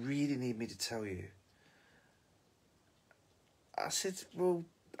 do you really need me to tell you? I said, well,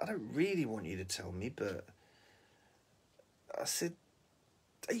 I don't really want you to tell me, but I said,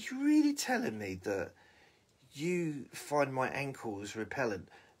 Are you really telling me that you find my ankles repellent,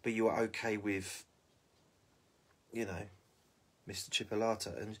 but you are okay with, you know, Mr.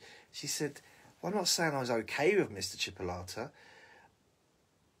 Chipolata? And she said, well, I'm not saying I was okay with Mr. Chipolata,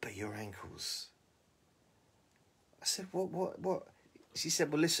 but your ankles. I said, what? She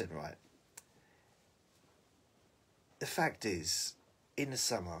said, well, listen, right. The fact is, in the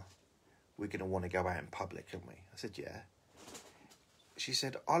summer, we're going to want to go out in public, aren't we? I said, yeah. She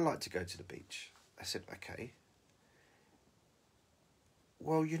said, I like to go to the beach. I said, okay.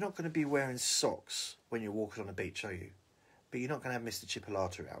 Well, you're not going to be wearing socks when you're walking on the beach, are you? But you're not going to have Mr.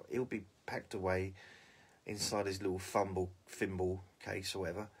 Chipolata out. He'll be packed away inside his little thimble case or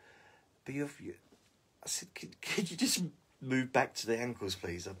whatever. But I said, could you just move back to the ankles,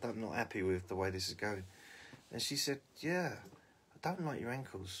 please? I'm not happy with the way this is going. And she said, yeah, I don't like your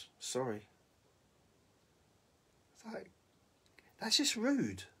ankles. Sorry. It's like, that's just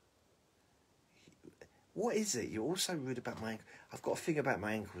rude. What is it? You're also rude about my ankles. I've got a thing about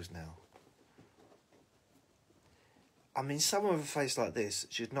my ankles now. I mean, someone with a face like this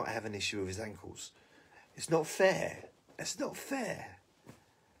should not have an issue with his ankles. It's not fair. It's not fair.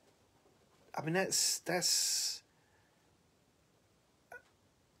 I mean, that's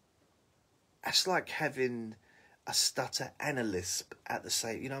like having a stutter and a lisp at the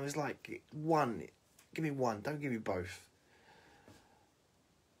same. You know, it's like one. Give me one. Don't give me both.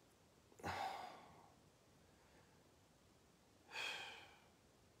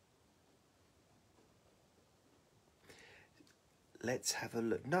 Let's have a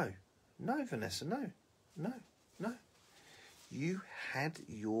look. No, Vanessa, no. You had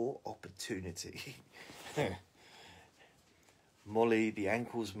your opportunity. Molly, the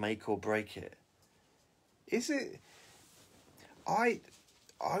ankles make or break it. Is it? I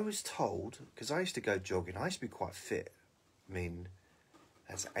was told, because I used to go jogging, I used to be quite fit. I mean,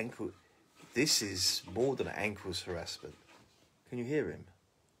 that's ankle. This is more than ankles harassment. Can you hear him?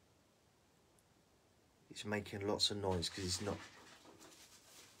 He's making lots of noise because he's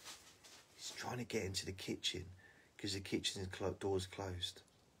trying to get into the kitchen because the kitchen's door's closed.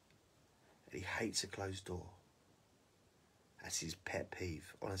 And he hates a closed door. That's his pet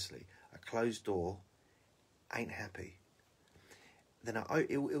peeve, honestly. A closed door, ain't happy. Then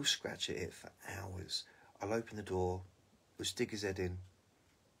he'll scratch at it for hours. I'll open the door, he'll stick his head in,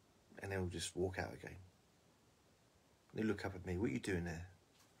 and then he'll just walk out again. And he'll look up at me, what are you doing there?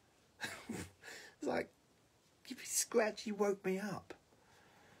 It's like, give me a scratch, you woke me up.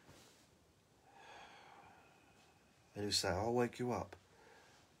 And he'll say, I'll wake you up.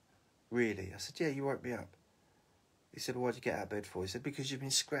 Really? I said, yeah, you woke me up. He said, well, why'd you get out of bed for? He said, because you've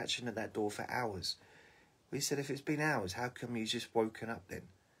been scratching at that door for hours. Well, he said, if it's been hours, how come you just woken up then?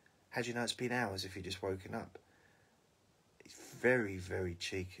 How do you know it's been hours if you just woken up? It's very, very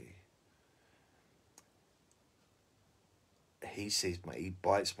cheeky. He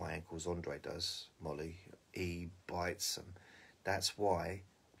bites my ankles, Andre does, Molly. He bites them. That's why.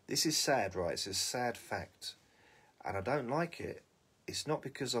 This is sad, right? It's a sad fact. And I don't like it. It's not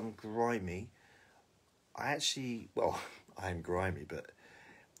because I'm grimy. I am grimy, but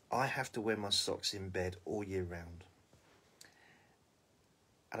I have to wear my socks in bed all year round.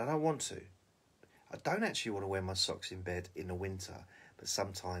 And I don't want to. I don't actually want to wear my socks in bed in the winter, but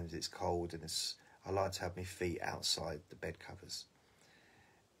sometimes it's cold and I like to have my feet outside the bed covers.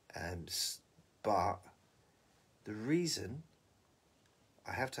 But the reason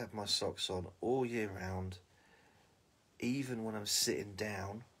I have to have my socks on all year round, even when I'm sitting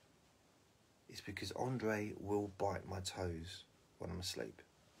down, is because Andre will bite my toes when I'm asleep.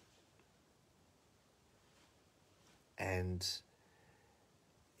 And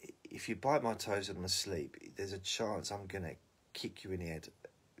if you bite my toes when I'm asleep, there's a chance I'm going to kick you in the head,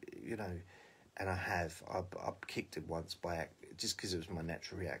 you know. And I have. I've kicked him once just because it was my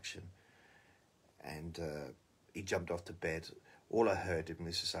natural reaction. And he jumped off the bed. All I heard him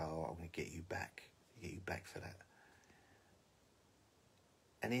was say, oh, I'm going to get you back. Get you back for that.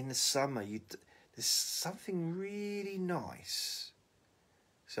 And in the summer, there's something really nice.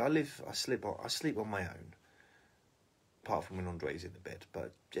 So I sleep on my own. Apart from when Andre's in the bed,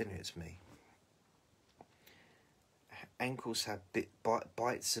 but generally it's me. Ankles have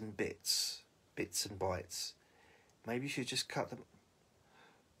bites and bits and bites. Maybe you should just cut them.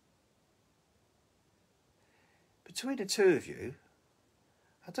 Between the two of you,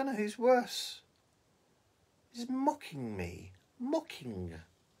 I don't know who's worse. He's mocking me. Mocking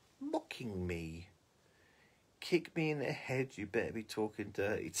me. Kick me in the head, you better be talking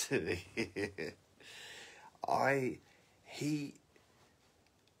dirty to me.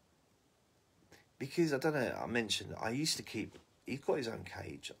 Because I don't know, I mentioned I used to keep he's got his own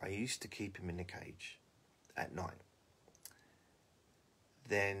cage. I used to keep him in the cage at night.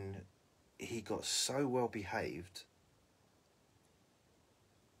 Then he got so well behaved.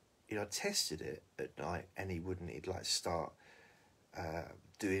 You know, I tested it at night and he wouldn't. He'd like start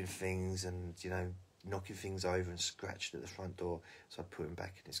doing things and, you know, knocking things over and scratching at the front door. So I put him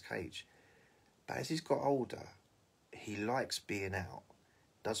back in his cage. But as he's got older, he likes being out.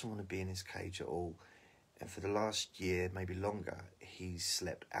 Doesn't want to be in his cage at all. And for the last year, maybe longer, he's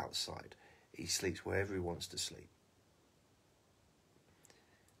slept outside. He sleeps wherever he wants to sleep.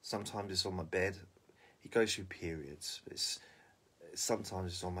 Sometimes it's on my bed. He goes through periods.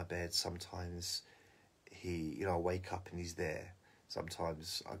 Sometimes it's on my bed. Sometimes I wake up and he's there.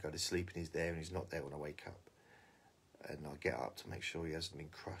 Sometimes I go to sleep and he's there and he's not there when I wake up. And I get up to make sure he hasn't been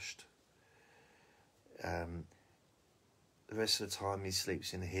crushed. The rest of the time he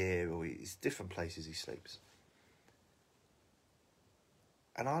sleeps in here, or it's different places he sleeps.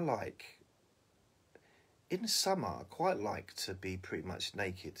 And in the summer, I quite like to be pretty much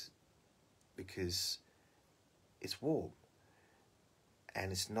naked because it's warm.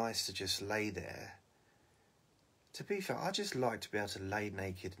 And it's nice to just lay there. To be fair, I just like to be able to lay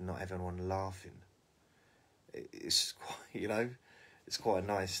naked and not have anyone laughing. It's quite, you know, it's quite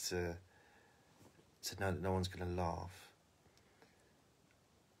nice to know that no one's going to laugh.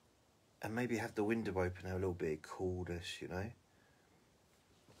 And maybe have the window open, have a little bit of coolness, you know.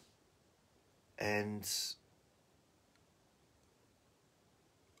 And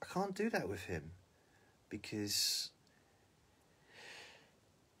I can't do that with him because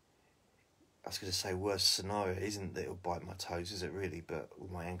I was going to say worst scenario isn't that he'll bite my toes, is it really? But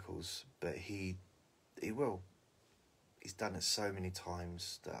with my ankles, but he will. He's done it so many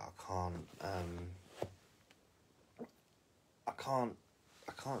times that I can't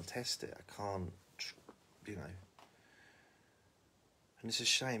test it. I can't, you know. And it's a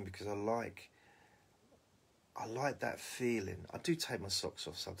shame because I like that feeling. I do take my socks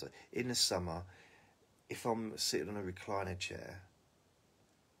off sometimes. In the summer, if I'm sitting on a recliner chair,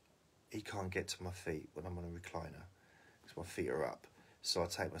 he can't get to my feet when I'm on a recliner because my feet are up. So I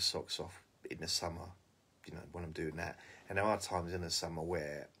take my socks off in the summer, you know, when I'm doing that. And there are times in the summer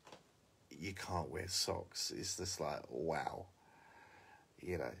where you can't wear socks. It's just like, wow.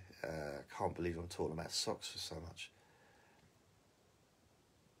 You know, can't believe I'm talking about socks for so much.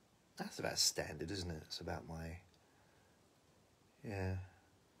 That's about standard, isn't it? It's about yeah.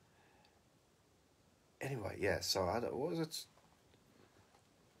 Anyway, yeah, so what was it?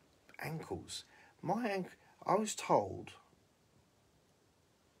 Ankles. I was told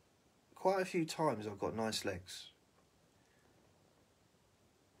quite a few times I've got nice legs.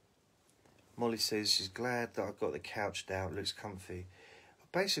 Molly says she's glad that I've got the couch down, it looks comfy.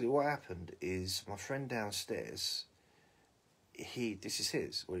 Basically what happened is my friend downstairs, this is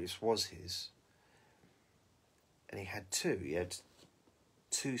his, well this was his, and he had two. He had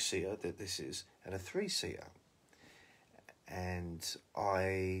two-seater, that this is, and a three-seater. And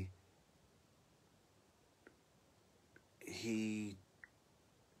he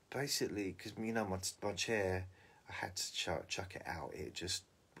basically, because, you know, my chair, I had to chuck it out. It just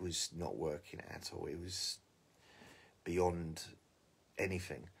was not working at all. It was beyond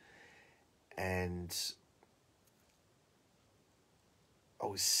anything. And I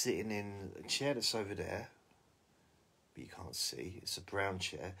was sitting in a chair that's over there, but you can't see. It's a brown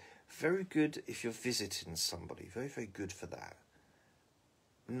chair. Very good if you're visiting somebody. Very, very good for that.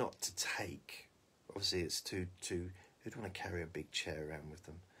 Not to take. Obviously, it's too. Who'd want to carry a big chair around with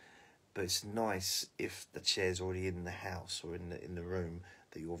them? But it's nice if the chair's already in the house or in the room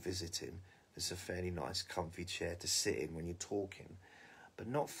that you're visiting. It's a fairly nice, comfy chair to sit in when you're talking, but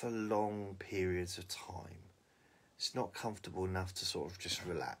not for long periods of time. It's not comfortable enough to sort of just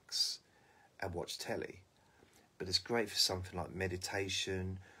relax and watch telly. But it's great for something like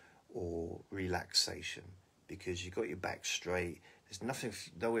meditation or relaxation because you've got your back straight. There's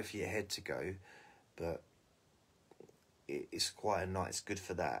nowhere for your head to go, but it's quite it's good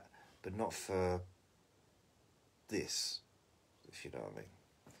for that, but not for this, if you know what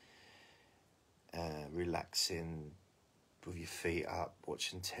I mean. Relaxing with your feet up,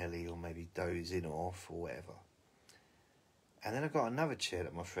 watching telly, or maybe dozing off or whatever. And then I've got another chair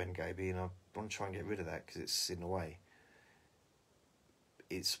that my friend gave me, and I want to try and get rid of that because it's in the way.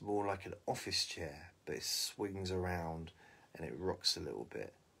 It's more like an office chair, but it swings around and it rocks a little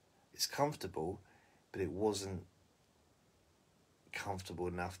bit. It's comfortable, but it wasn't comfortable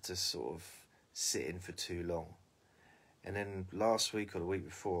enough to sort of sit in for too long. And then last week or the week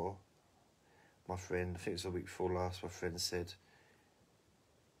before, my friend, I think it was the week before last, my friend said,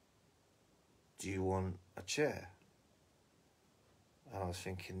 "Do you want a chair?" And I was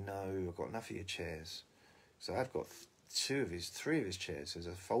thinking, no, I've got enough of your chairs. So I've got three of his chairs. There's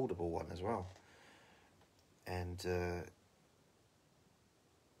a foldable one as well. And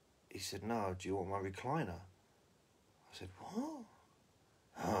he said, no, do you want my recliner? I said, what?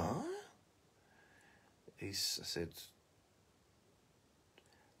 Huh? I said,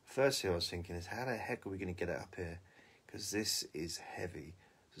 first thing I was thinking is, how the heck are we going to get it up here? Because this is heavy.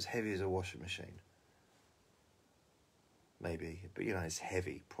 It's as heavy as a washing machine. Maybe, but you know, it's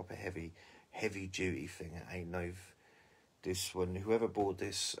heavy, proper heavy duty thing. It ain't no, this one, whoever bought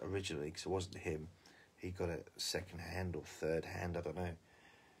this originally, because it wasn't him, he got it second hand or third hand, I don't know.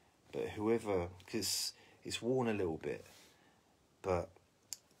 But whoever, because it's worn a little bit, but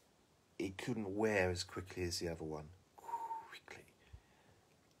it couldn't wear as quickly as the other one. Quickly.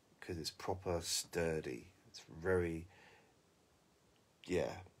 Because it's proper sturdy. It's very,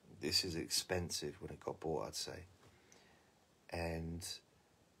 yeah, this is expensive when it got bought, I'd say. And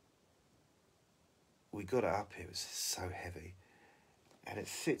we got it up here, it was so heavy. And it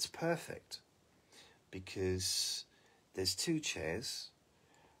fits perfect. Because there's two chairs.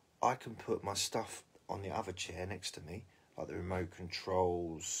 I can put my stuff on the other chair next to me, like the remote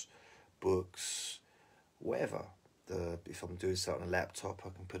controls, books, whatever. If I'm doing something on a laptop, I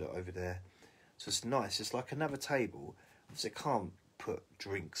can put it over there. So it's nice. It's like another table. Obviously, I can't put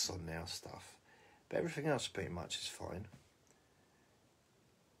drinks on now, stuff. But everything else pretty much is fine.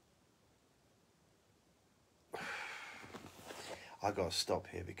 I got to stop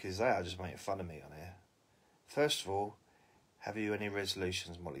here because they are just making fun of me on here. First of all, have you any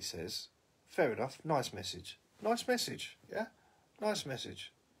resolutions, Molly says. Fair enough. Nice message. Nice message, yeah? Nice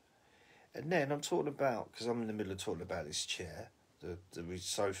message. And then I'm talking about, because I'm in the middle of talking about this chair, the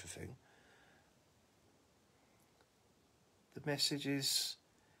sofa thing. The message is,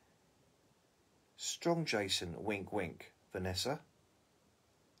 strong Jason, wink wink, Vanessa.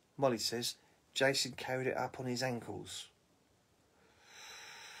 Molly says, Jason carried it up on his ankles.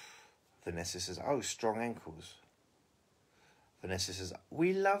 Vanessa says, oh, strong ankles. Vanessa says,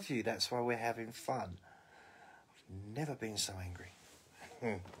 we love you, that's why we're having fun. I've never been so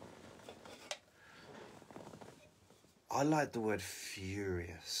angry. I like the word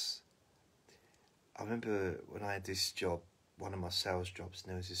furious. I remember when I had this job, one of my sales jobs,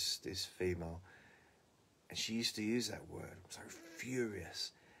 and there was this female, and she used to use that word. I'm so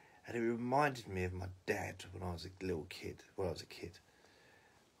furious. And it reminded me of my dad when I was a little kid. Well, I was a kid.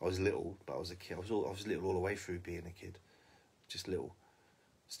 I was little, but I was a kid. I was little all the way through being a kid. Just little.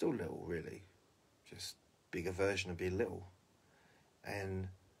 Still little, really. Just bigger version of being little. And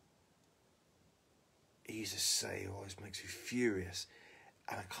he used to say, oh, it makes me furious.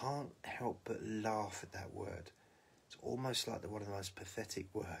 And I can't help but laugh at that word. It's almost like one of the most pathetic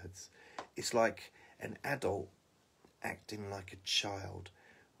words. It's like an adult acting like a child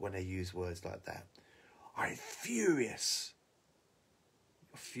when they use words like that. I'm furious.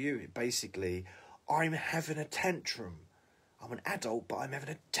 Furious. Basically, I'm having a tantrum. I'm an adult, but I'm having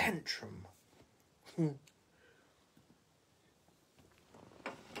a tantrum.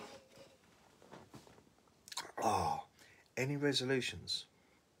 Oh, any resolutions?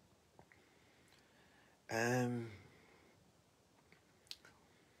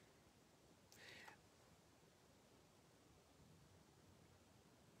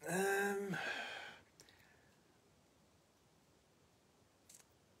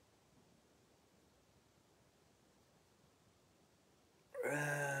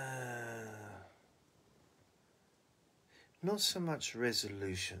 Not so much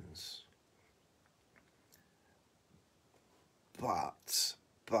resolutions, but.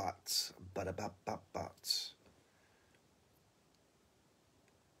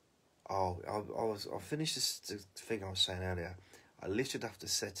 I'll finish this thing I was saying earlier. I lifted up the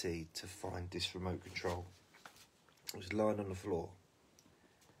settee to find this remote control. It was lying on the floor,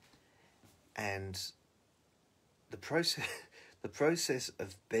 and the process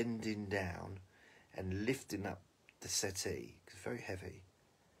of bending down and lifting up the settee, because it's very heavy,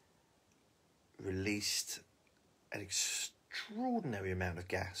 released an extraordinary amount of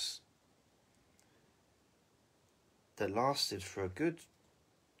gas that lasted for a good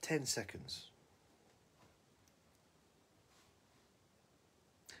 10 seconds.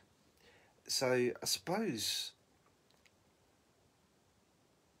 So I suppose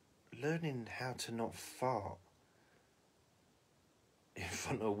learning how to not fart in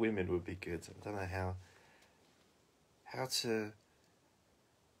front of women would be good. I don't know how to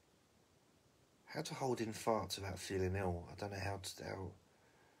hold in farts without feeling ill. I don't know how.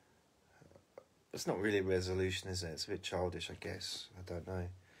 It's not really a resolution, is it? It's a bit childish, I guess. I don't know.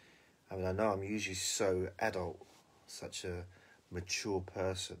 I mean, I know I'm usually so adult, such a mature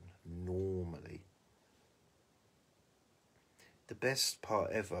person normally. The best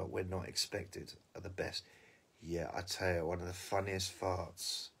part ever when not expected are the best. Yeah, I tell you, one of the funniest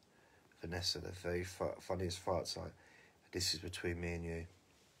farts, Vanessa, the very funniest farts, this is between me and you,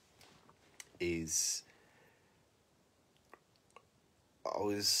 is I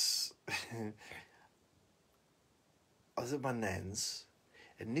was I was at my nan's,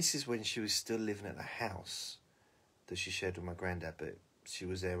 and this is when she was still living at the house that she shared with my granddad, but she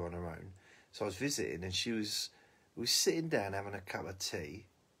was there on her own. So I was visiting, and we were sitting down having a cup of tea,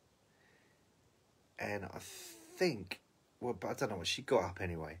 and I think, well, but I don't know what, she got up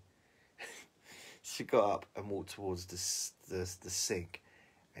anyway. She got up and walked towards the sink,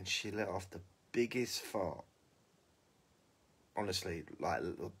 and she let off the biggest fart. Honestly, like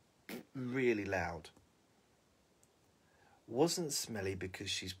really loud. Wasn't smelly because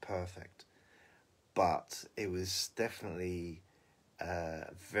she's perfect, but it was definitely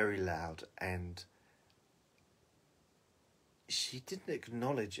very loud, and she didn't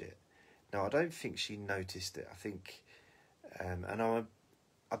acknowledge it. Now, I don't think she noticed it. I think, and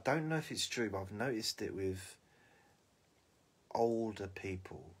I don't know if it's true, but I've noticed it with older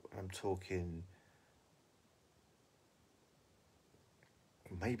people. I'm talking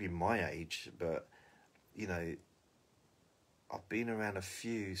maybe my age, but, you know, I've been around a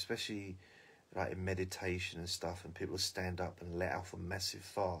few, especially like in meditation and stuff, and people stand up and let off a massive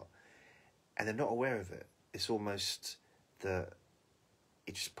fart, and they're not aware of it. It's almost that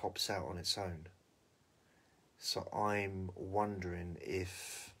it just pops out on its own. So I'm wondering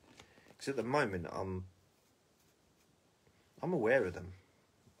if, because at the moment I'm aware of them.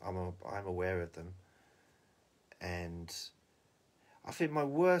 I'm aware of them, and I think my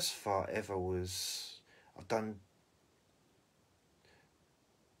worst fart ever was, I've done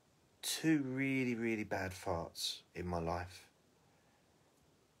 2 really, really bad farts in my life.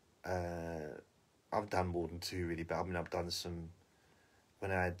 I've done more than 2 really bad. I mean, I've done some,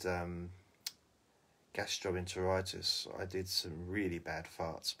 when I had gastroenteritis, I did some really bad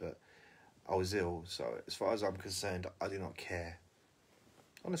farts, but I was ill, so as far as I'm concerned, I do not care.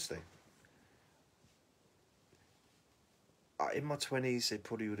 Honestly. In my 20s, it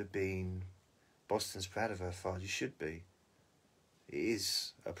probably would have been, Boston's proud of her fart. You should be. It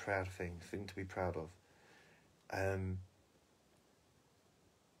is a proud thing to be proud of.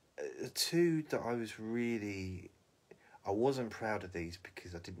 The 2 that I wasn't proud of these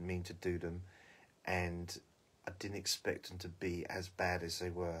because I didn't mean to do them, and I didn't expect them to be as bad as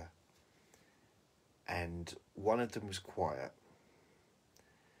they were. And one of them was quiet.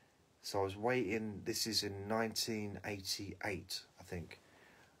 So I was waiting, this is in 1988, I think.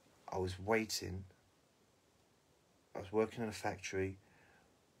 I was waiting. I was working in a factory,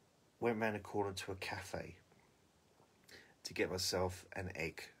 went round the corner to a cafe to get myself an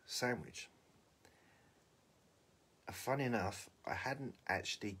egg sandwich. And funny enough, I hadn't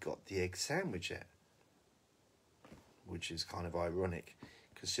actually got the egg sandwich yet, which is kind of ironic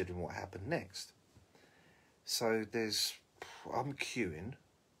considering what happened next. So I'm queuing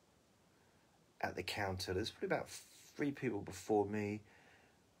at the counter. There's probably about 3 people before me,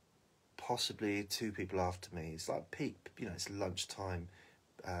 possibly 2 people after me. It's like peak, it's lunchtime,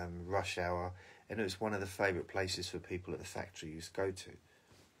 rush hour, and it was one of the favourite places for people at the factory used to go to.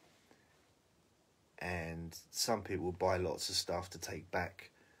 And some people will buy lots of stuff to take back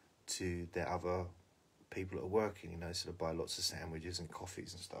to their other people that are working, so they buy lots of sandwiches and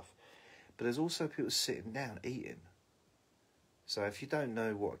coffees and stuff. But there's also people sitting down eating. So if you don't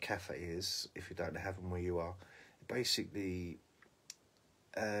know what a cafe is, if you don't have them where you are, basically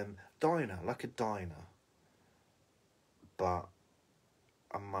diner, like a diner, but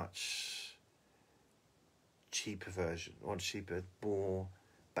a much cheaper version, or cheaper, more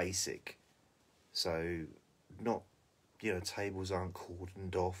basic. So not, tables aren't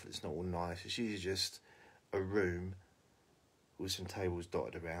cordoned off, it's not all nice, it's usually just a room with some tables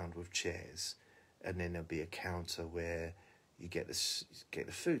dotted around with chairs, and then there'll be a counter where you get the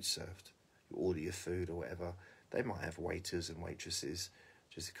food served. You order your food or whatever. They might have waiters and waitresses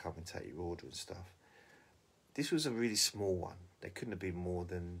just to come and take your order and stuff. This was a really small one. There couldn't have been more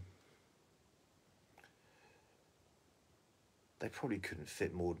than, they probably couldn't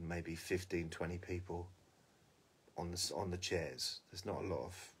fit more than maybe 15, 20 people on the chairs. There's not a lot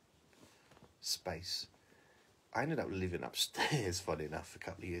of space. I ended up living upstairs, funny enough, a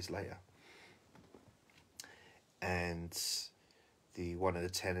couple of years later. And one of the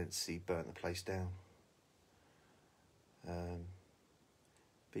tenants, he burnt the place down.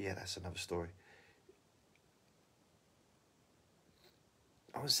 But yeah, that's another story.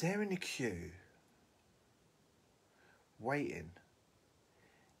 I was there in the queue, waiting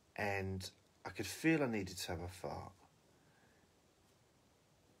and I could feel I needed to have a fart.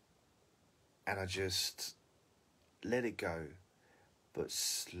 And I just let it go, but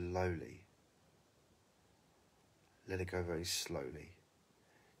slowly. Let it go very slowly.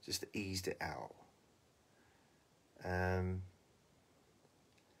 Just eased it out.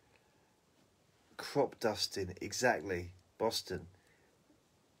 Crop dusting, exactly. Boston.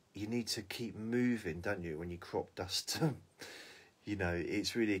 You need to keep moving, don't you, when you crop dust? You know,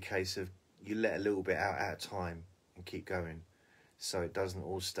 it's really a case of you let a little bit out at a time and keep going, so it doesn't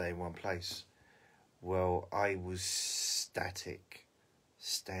all stay in one place. Well, I was static,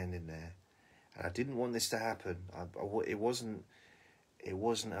 standing there, and I didn't want this to happen. It wasn't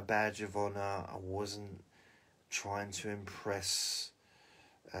a badge of honour. I wasn't trying to impress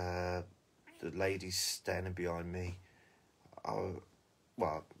the lady standing behind me.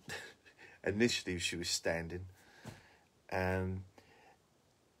 Well, initially she was standing, and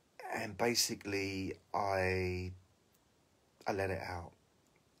basically I let it out,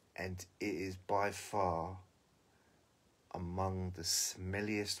 and it is by far among the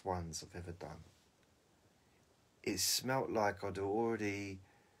smelliest ones I've ever done. It smelt like I'd already...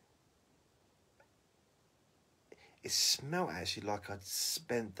 It smelt actually like I'd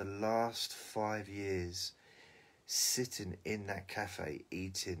spent the last 5 years sitting in that cafe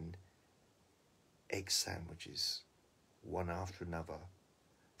eating egg sandwiches, one after another,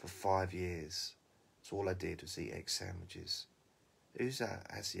 for 5 years. So all I did was eat egg sandwiches. Who's that?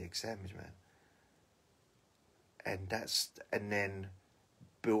 That's the egg sandwich man. And then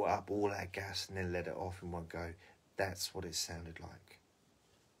built up all that gas and then let it off in one go. That's what it sounded like.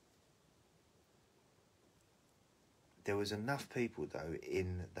 There was enough people though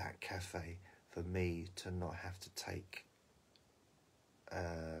in that cafe for me to not have to take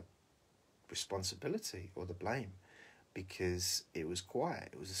responsibility or the blame, because it was quiet.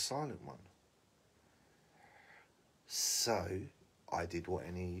 It was a silent one. So I did what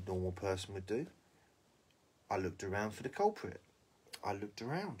any normal person would do. I looked around for the culprit. I looked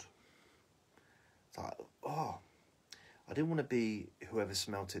around. It's like, oh, I didn't want to be whoever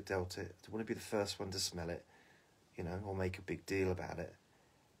smelt it, dealt it. I didn't want to be the first one to smell it, you know, or make a big deal about it.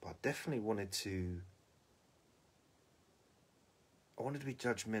 But I definitely wanted to... I wanted to be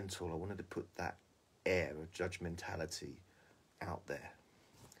judgmental. I wanted to put that air of judgmentality out there.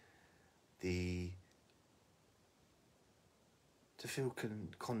 To feel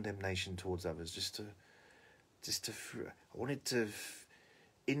condemnation towards others, I wanted to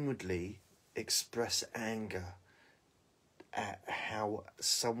inwardly express anger at how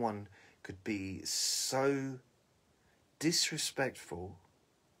someone could be so disrespectful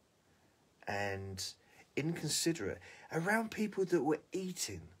and inconsiderate around people that were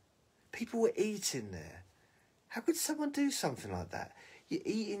eating. People were eating there. How could someone do something like that? You're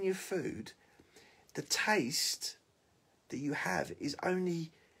eating your food. The taste that you have is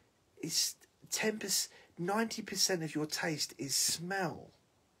only... It's 10%, 90% of your taste is smell.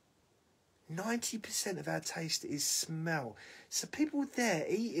 90% of our taste is smell. So people there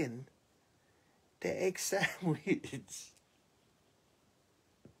eating their egg sandwich,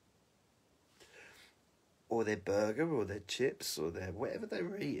 or their burger, or their chips, or their whatever they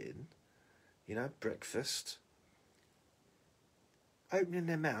were eating, you know, breakfast, opening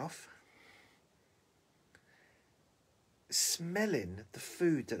their mouth, smelling the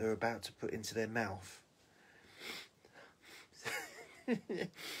food that they're about to put into their mouth.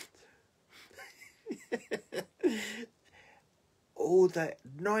 All that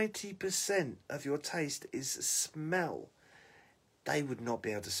 90% of your taste is smell. They would not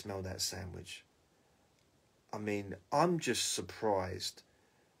be able to smell that sandwich. I mean, I'm just surprised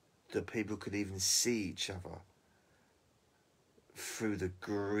that people could even see each other through the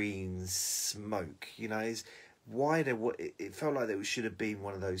green smoke. You know, it felt like it should have been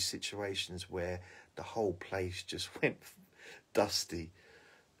one of those situations where the whole place just went dusty.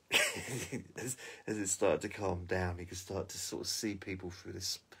 as it started to calm down, you could start to sort of see people through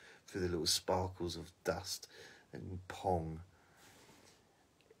the little sparkles of dust and pong.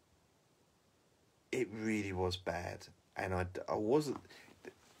 It really was bad, and I wasn't...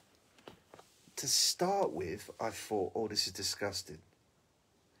 To start with, I thought, oh, this is disgusting.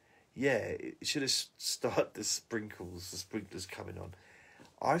 Yeah, it should have started the sprinklers coming on.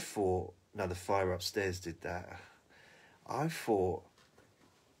 I thought, no, the fire upstairs did that. I thought,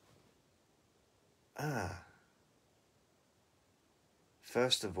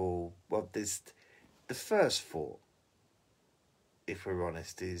 first of all, well, there's the first thought, if we're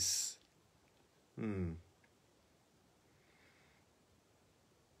honest, is,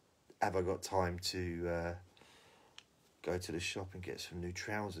 have I got time to go to the shop and get some new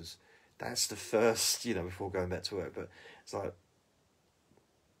trousers. That's the first, before going back to work. But it's like,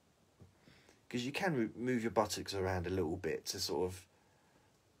 because you can move your buttocks around a little bit to sort of,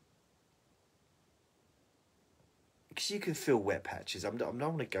 because you can feel wet patches. I'm not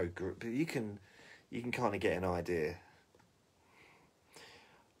going to go group, but you can kind of get an idea.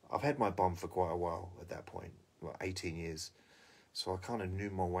 I've had my bum for quite a while at that point, 18 years, so I kind of knew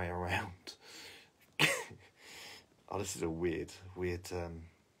my way around. Oh, this is a weird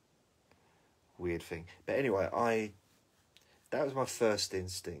thing. But anyway, that was my first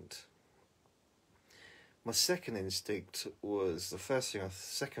instinct. My second instinct was,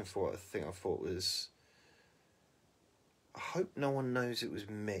 second thought I thought was, I hope no one knows it was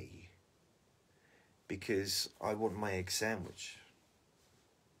me, because I want my egg sandwich.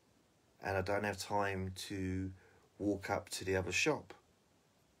 And I don't have time to walk up to the other shop,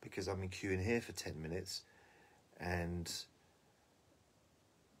 because I'm in queue in here for 10 minutes. And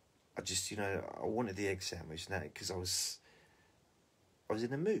I just, I wanted the egg sandwich now, because I was in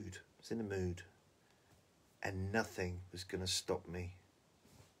the mood. And nothing was going to stop me.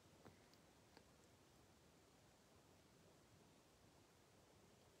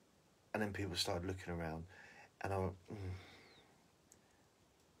 And then people started looking around, and I went,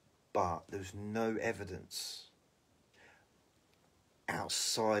 But there was no evidence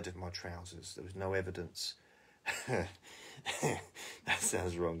outside of my trousers. There was no evidence. That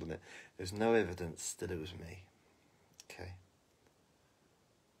sounds wrong, doesn't it? There's no evidence that it was me. Okay.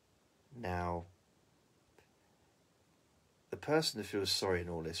 Now, the person who feels sorry in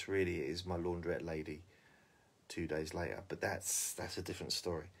all this really is my laundrette lady 2 days later, but that's a different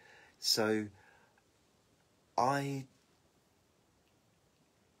story. So I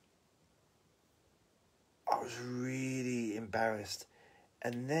was really embarrassed,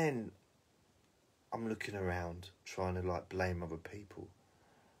 and then I'm looking around trying to blame other people,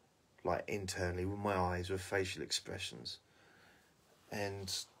 internally with my eyes, with facial expressions,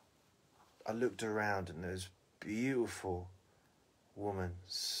 and I looked around and there was a beautiful woman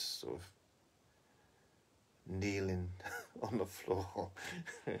sort of kneeling on the floor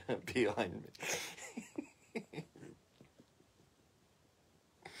behind me.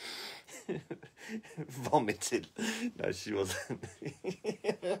 Vomited. No, she wasn't.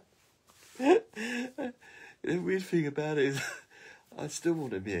 The weird thing about it is I still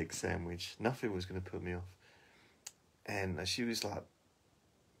wanted the egg sandwich. Nothing was going to put me off. And she was like,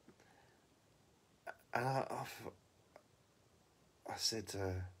 and I said to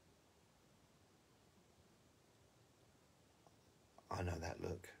her, I know that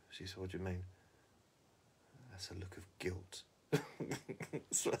look. She said, what do you mean? That's a look of guilt.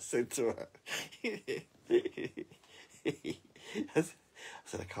 So I said to her, I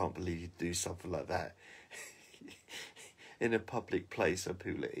said, I can't believe you'd do something like that in a public place where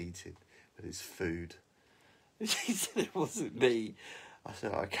people are eating, but it's food. She said it wasn't me. I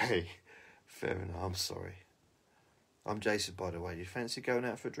said, okay, fair enough, I'm sorry. I'm Jason, by the way. You fancy going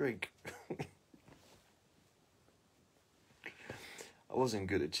out for a drink? I wasn't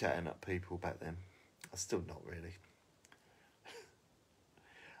good at chatting up people back then. I'm still not really.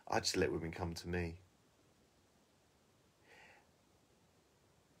 I just let women come to me.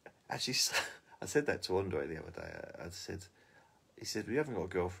 Actually, I said that to Andre the other day. He said, well, you haven't got a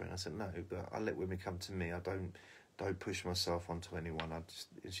girlfriend. I said, no, but I let women come to me. I don't push myself onto anyone. And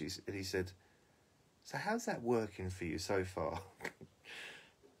he said, so how's that working for you so far?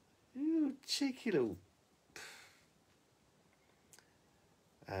 You cheeky little...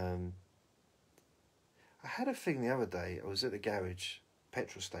 I had a thing the other day. I was at the garage,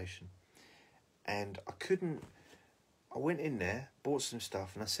 petrol station, and I went in there, bought some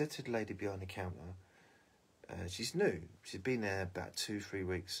stuff, and I said to the lady behind the counter, she's new, she'd been there about 2-3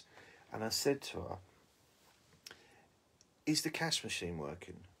 weeks, and I said to her, is the cash machine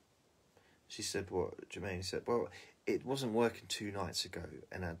working? She said, what do you mean? He said, well, it wasn't working 2 nights ago,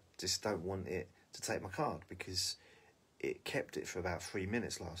 and I just don't want it to take my card, because it kept it for about 3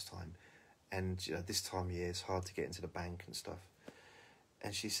 minutes last time, and this time of year it's hard to get into the bank and stuff.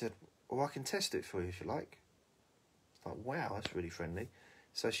 And she said, well, I can test it for you if you like. It's like, wow, that's really friendly.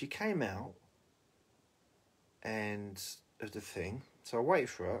 So she came out and of the thing. So I waited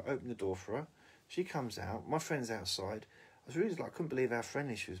for her, opened the door for her. She comes out. My friend's outside. I was really I couldn't believe how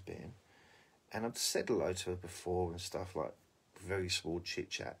friendly she was being. And I'd said hello to her before and stuff, very small chit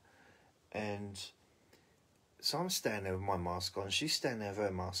chat. And so I'm standing there with my mask on. She's standing there with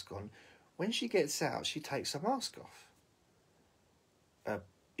her mask on. When she gets out, she takes her mask off.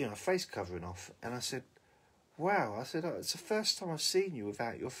 Face covering off. And I said, wow. I said, it's the first time I've seen you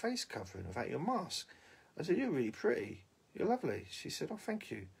without your face covering, without your mask. I said, you're really pretty. You're lovely. She said, oh,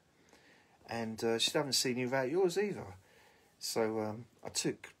 thank you. And she haven't seen you without yours either. So I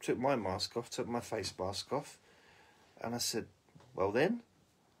took my mask off, took my face mask off, and I said, well then,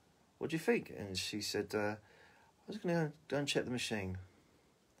 what do you think? And she said, I was going to go and check the machine.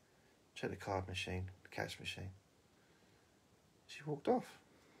 Check the card machine, the cash machine. She walked off.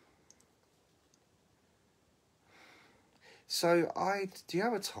 So do you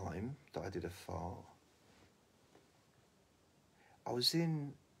have a time that I did a fart? I was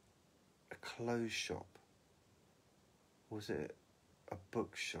in a clothes shop. Was it a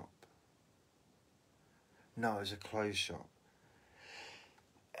bookshop? No, it was a clothes shop.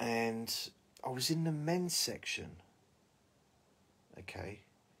 And I was in the men's section. Okay.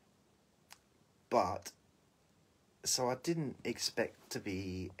 But, so I didn't expect to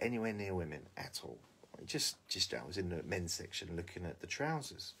be anywhere near women at all. Just I was in the men's section looking at the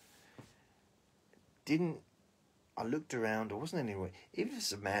trousers. I looked around, I wasn't anywhere. Even if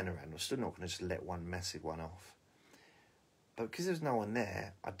there's a man around, I'm still not going to just let one massive one off. But because there was no one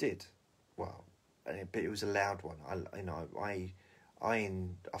there, I did. Well, but it was a loud one.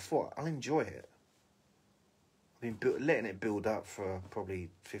 I thought I'll enjoy it. I've been letting it build up for probably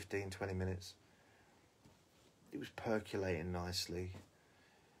 15, 20 minutes. It was percolating nicely.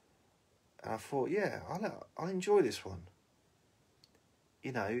 And I thought, yeah, I'll enjoy this one.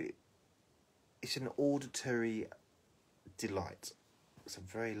 You know, it's an auditory delight. It's a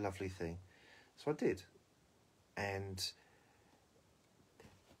very lovely thing. So I did. And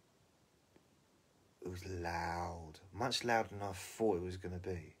it was loud. Much louder than I thought it was going to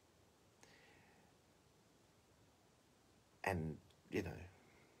be. And, you know,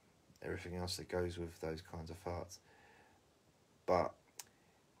 everything else that goes with those kinds of farts.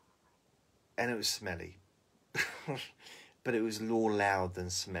 And it was smelly. But it was more loud than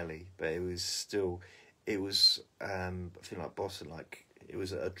smelly. But it was still, I feel like Boston, like, it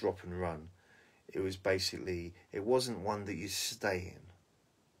was a drop and run. It was basically, it wasn't one that you stay in.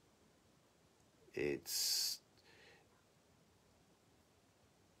 It's,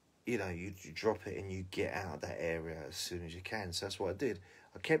 you know, you drop it and you get out of that area as soon as you can. So that's what I did.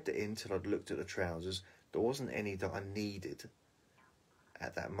 I kept it in till I'd looked at the trousers. There wasn't any that I needed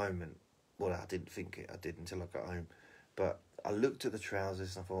at that moment. Well, I didn't think I did until I got home. But I looked at the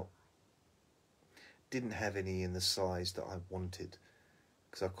trousers and I thought, didn't have any in the size that I wanted.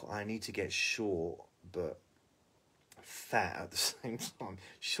 Because I need to get short, but fat at the same time.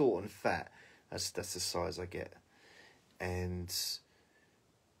 Short and fat. That's the size I get. And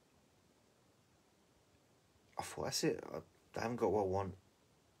I thought, that's it. I haven't got what I want.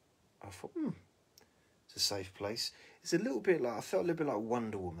 I thought, it's a safe place. It's a little bit like, I felt a little bit like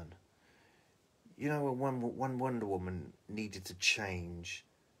Wonder Woman. You know, when one Wonder Woman needed to change,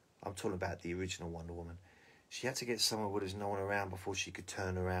 I'm talking about the original Wonder Woman, she had to get somewhere where there's no one around before she could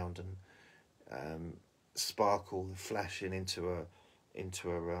turn around and sparkle, flashing into a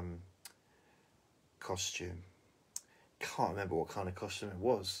costume. Can't remember what kind of costume it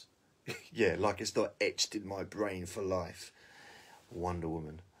was. Yeah, like it's not etched in my brain for life. Wonder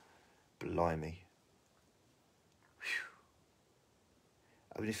Woman. Blimey. Whew.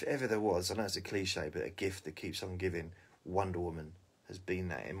 I mean, if ever there was, I know it's a cliche, but a gift that keeps on giving, Wonder Woman has been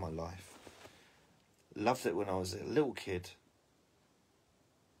that in my life. Loved it when I was a little kid.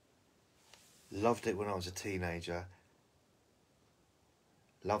 Loved it when I was a teenager.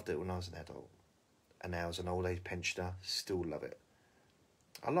 Loved it when I was an adult. And now as an old age pensioner, still love it.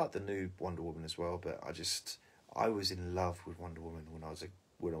 I like the new Wonder Woman as well, but I was in love with Wonder Woman when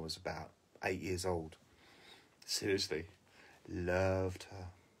I was about 8 years old. Seriously. Loved her.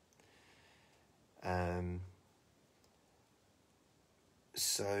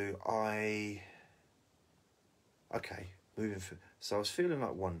 So I was feeling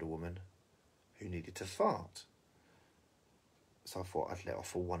like Wonder Woman who needed to fart. So I thought I'd let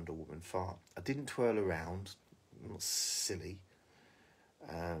off a Wonder Woman fart. I didn't twirl around, not silly.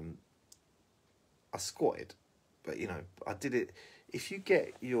 I squatted, but you know, I did it. If you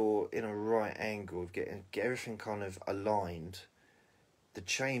get in a right angle, get everything kind of aligned, the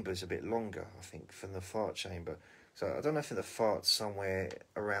chamber's a bit longer, I think, from the fart chamber. So I don't know if the fart's somewhere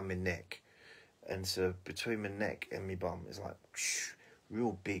around my neck, and so between my neck and my bum is like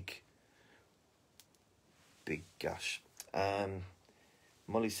real big gush.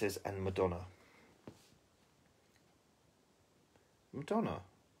 Molly says, and Madonna.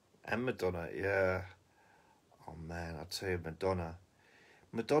 And Madonna, yeah. Oh man, I tell you, Madonna.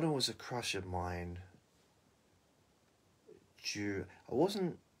 Madonna was a crush of mine. I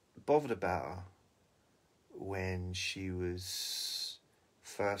wasn't bothered about her when she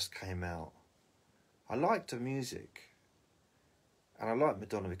first came out. I liked her music. And I like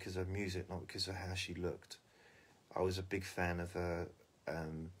Madonna because of her music, not because of how she looked. I was a big fan of her.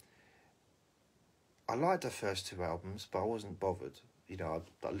 I liked her first 2 albums, but I wasn't bothered. You know,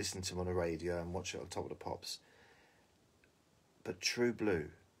 I listened to them on the radio and watched it on Top of the Pops. But True Blue,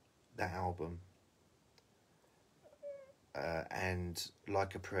 that album, and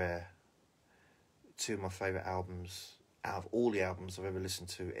Like a Prayer, 2 of my favourite albums, out of all the albums I've ever listened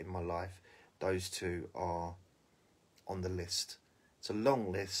to in my life, those 2 are on the list. It's a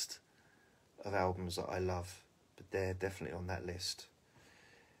long list of albums that I love, but they're definitely on that list.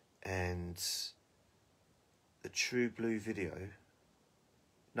 And the True Blue video,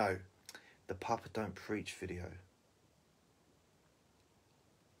 no, the Papa Don't Preach video,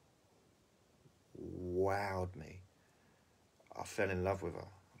 wowed me. I fell in love with her,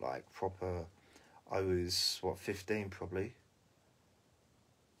 like proper. I was, 15 probably?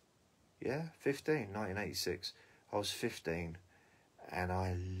 Yeah, 15, 1986. I was 15, and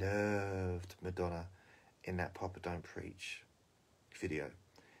I loved Madonna in that Papa Don't Preach video.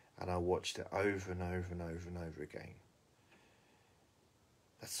 And I watched it over and over and over and over again.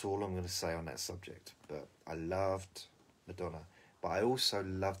 That's all I'm going to say on that subject. But I loved Madonna. But I also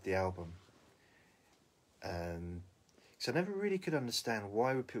loved the album. So I never really could understand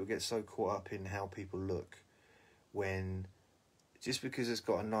why would people get so caught up in how people look when just because it's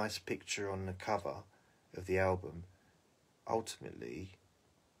got a nice picture on the cover of the album, ultimately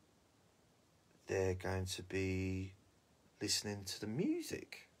they're going to be listening to the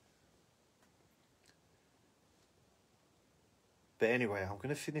music. But anyway, I'm going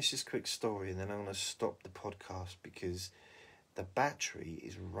to finish this quick story and then I'm going to stop the podcast because the battery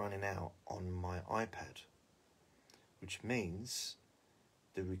is running out on my iPad, which means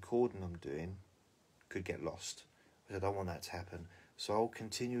the recording I'm doing could get lost. But I don't want that to happen. So I'll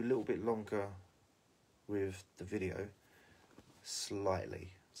continue a little bit longer with the video,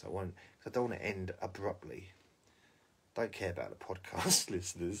 slightly. So I don't want to end abruptly. Don't care about the podcast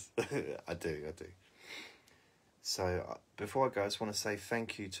listeners. I do. So before I go, I just want to say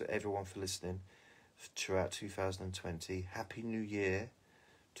thank you to everyone for listening throughout 2020. Happy New Year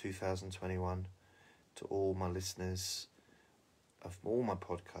 2021 to all my listeners of all my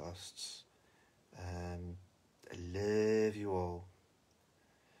podcasts. I love you all.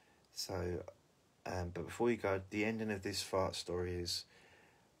 So, but before you go, the ending of this fart story is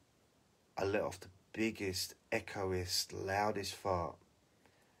I let off the biggest, echoest, loudest fart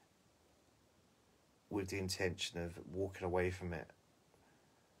with the intention of walking away from it.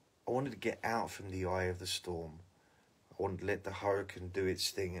 I wanted to get out from the eye of the storm. I wanted to let the hurricane do its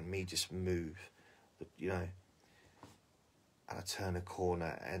thing and me just move, you know. And I turn a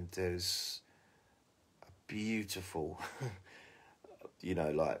corner and there's a beautiful, you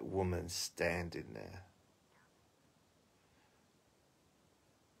know, like woman standing there,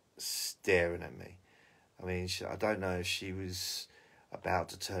 staring at me. I mean, I don't know if she was about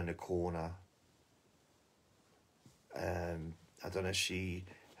to turn a corner. I don't know if she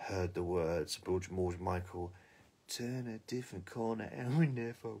heard the words George Michael, turn a different corner and we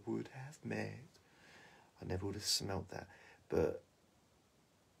never would have met. I never would have smelt that. But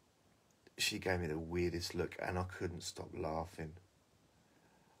she gave me the weirdest look and I couldn't stop laughing.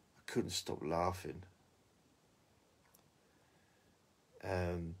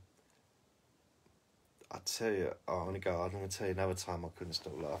 I tell you, I'm going to tell you another time I couldn't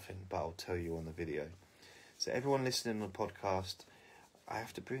stop laughing, but I'll tell you on the video. So everyone listening on the podcast, I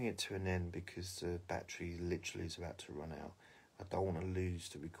have to bring it to an end because the battery literally is about to run out. I don't want to lose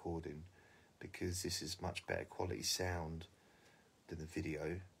the recording because this is much better quality sound than the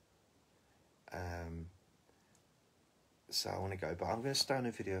video. So I want to go, but I'm going to stay on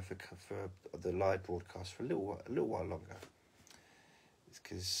the video for the live broadcast for a little while longer. It's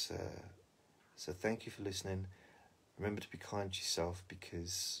because so thank you for listening. Remember to be kind to yourself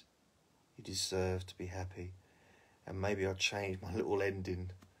because you deserve to be happy. And maybe I'll change my little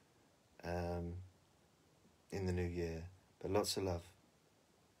ending in the new year. But lots of love.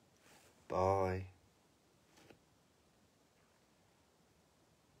 Bye.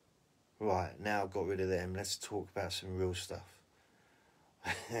 Right, now I've got rid of them. Let's talk about some real stuff.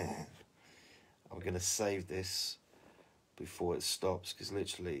 I'm going to save this before it stops because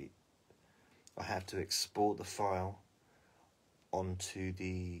literally I have to export the file onto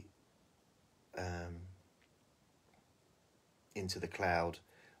the into the cloud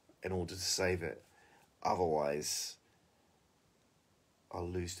in order to save it. Otherwise I'll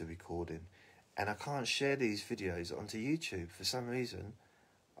lose the recording and I can't share these videos onto YouTube for some reason.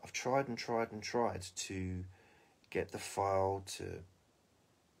 I've tried to get the file to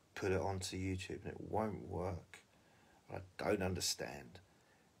put it onto YouTube and it won't work. I don't understand.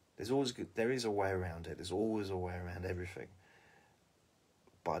 There is a way around it. There's always a way around everything.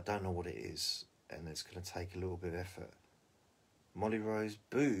 But I don't know what it is, and it's going to take a little bit of effort. Molly Rose,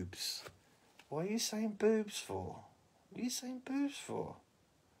 boobs. What are you saying boobs for? What are you saying boobs for?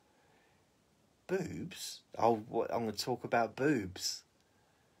 Boobs? Oh, what? I'm going to talk about boobs.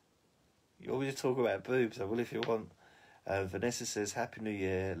 You want me to talk about boobs? I will if you want. Vanessa says, Happy New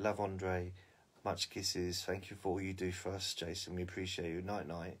Year. Love, Andre. Much kisses. Thank you for all you do for us, Jason. We appreciate you. Night,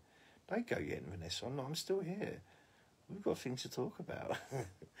 night. Don't go yet, Vanessa. I'm still here. We've got things to talk about.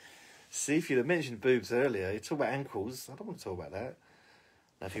 See, if you'd have mentioned boobs earlier, you talk about ankles. I don't want to talk about that.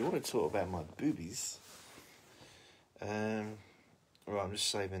 Now, if you want to talk about my boobies... right, I'm just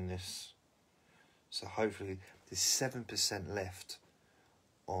saving this. So hopefully there's 7% left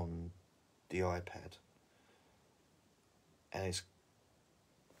on the iPad. And it's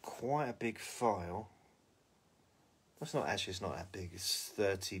quite a big file. It's not that big. It's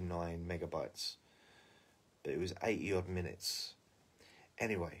 39 megabytes. But it was 80 odd minutes.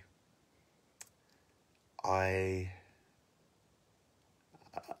 Anyway, oh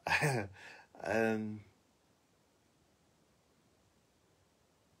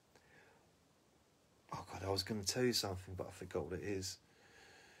God, I was going to tell you something, but I forgot what it is.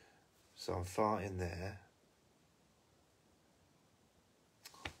 So I'm farting there.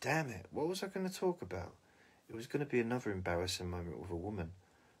 Damn it, what was I going to talk about? It was going to be another embarrassing moment with a woman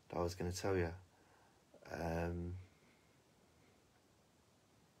that I was going to tell you.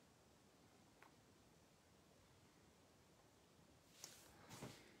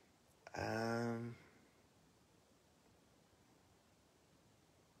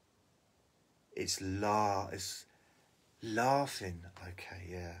 It's laughing. Okay,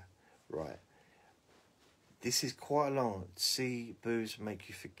 yeah, right. This is quite long. See, boobs make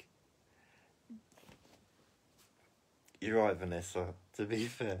you forget. You're right, Vanessa, to be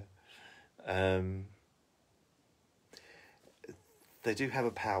fair. They do have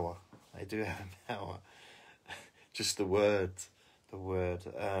a power. They do have a power. Just the word.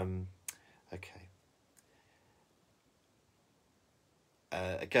 Okay.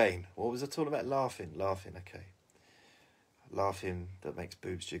 Again, what was I talking about? Laughing, okay. Laughing that makes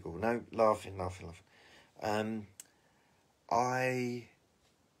boobs jiggle. No, laughing. I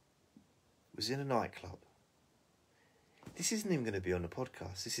was in a nightclub. This isn't even going to be on the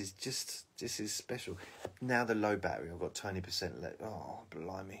podcast. This is special. Now the low battery, I've got 20% left. Oh,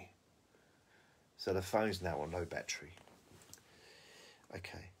 blimey. So the phone's now on low battery.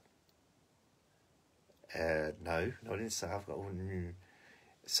 Okay. No, I didn't say I've got all new.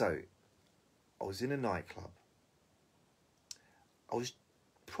 So, I was in a nightclub. I was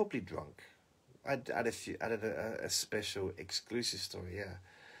probably drunk. I had a special exclusive story, yeah.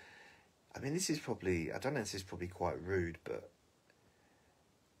 I mean, this is probably, I don't know if this is probably quite rude, but...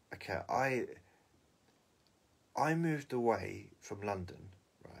 Okay, I moved away from London,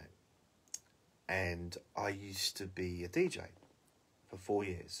 right? And I used to be a DJ for 4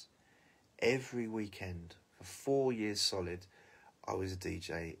 years. Every weekend, for 4 years solid, I was a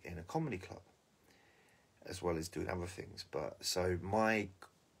DJ in a comedy club, as well as doing other things. But so my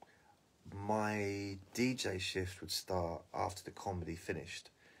DJ shift would start after the comedy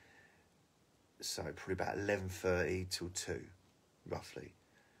finished. So probably about 11:30 till 2, roughly.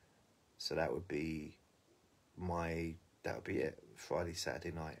 So that would be it, Friday,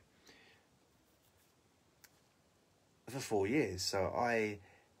 Saturday night. For 4 years. So I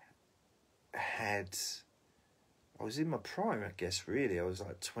was in my prime, I guess, really. I was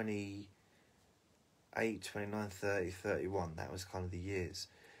like 28, 29, 30, 31. That was kind of the years.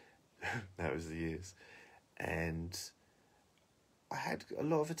 That was the years. And I had a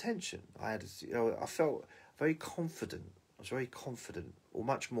lot of attention. I felt very confident. I was very confident, or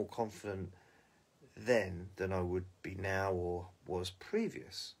much more confident then than I would be now or was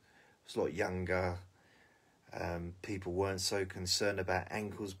previous. I was a lot younger. People weren't so concerned about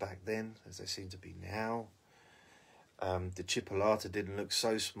ankles back then as they seem to be now. The chipolata didn't look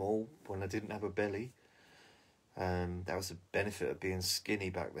so small when I didn't have a belly. That was the benefit of being skinny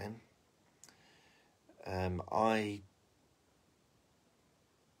back then. I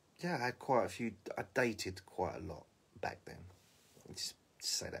had quite a few. I dated quite a lot back then. Just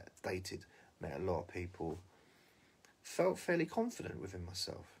say that, dated, met a lot of people. Felt fairly confident within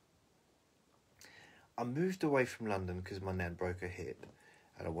myself. I moved away from London because my nan broke her hip,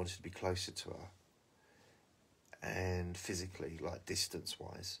 and I wanted to be closer to her. And physically, like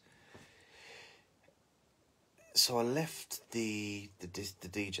distance-wise. So I left the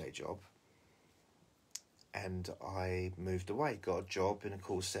DJ job, and I moved away. Got a job in a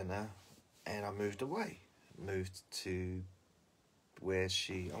call centre, and I moved away. moved to where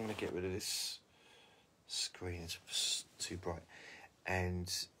I'm going to get rid of this screen, it's too bright.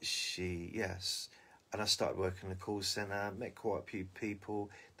 And and I started working in the call centre, met quite a few people.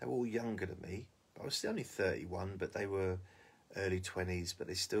 They were all younger than me. I was still only 31, but they were early 20s, but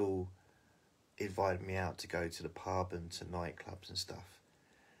they still invited me out to go to the pub and to nightclubs and stuff.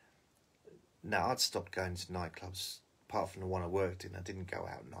 Now, I'd stopped going to nightclubs, apart from the one I worked in. I didn't go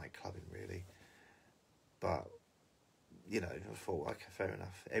out nightclubbing, really. But, you know, I thought, okay, fair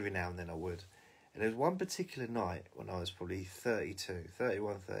enough. Every now and then I would. And there was one particular night when I was probably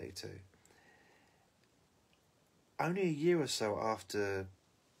 31, 32. Only a year or so after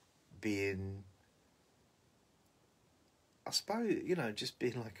being, I suppose, you know, just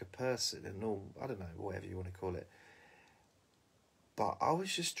being like a person and all, I don't know, whatever you want to call it. But I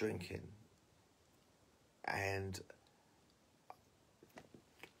was just drinking and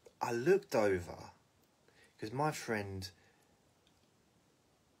I looked over because my friend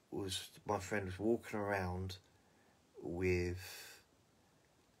was walking around with,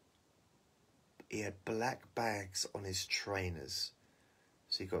 he had black bags on his trainers.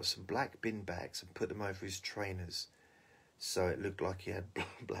 So he got some black bin bags and put them over his trainers so it looked like he had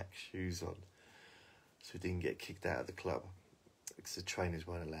black shoes on, so he didn't get kicked out of the club because the trainers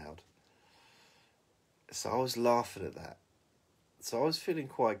weren't allowed. So I was laughing at that. So I was feeling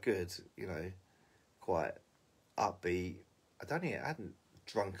quite good, you know, quite upbeat. I hadn't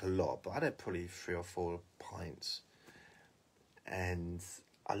drunk a lot, but I'd had probably 3 or 4 pints. And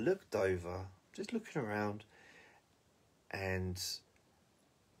I looked over, just looking around, and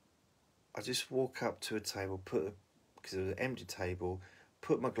I just walk up to a table, because it was an empty table,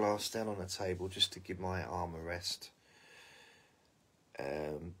 put my glass down on the table just to give my arm a rest.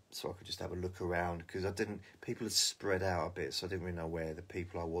 So I could just have a look around, because people had spread out a bit, so I didn't really know where the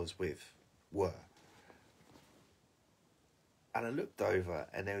people I was with were. And I looked over,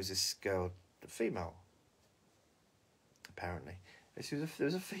 and there was this girl, a female, apparently. There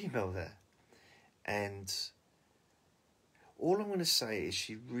was a female there. And all I'm going to say is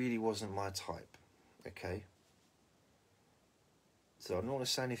she really wasn't my type, okay? So I'm not going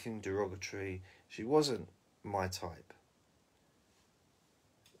to say anything derogatory. She wasn't my type.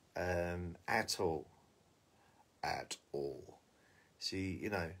 At all. She, you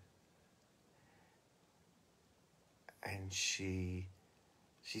know, and she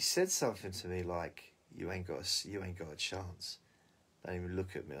said something to me like, you ain't got a chance. Don't even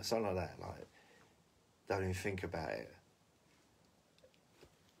look at me, or something like that. Like, don't even think about it.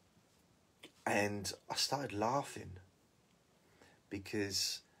 And I started laughing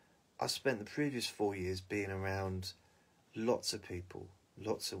because I spent the previous 4 years being around lots of people,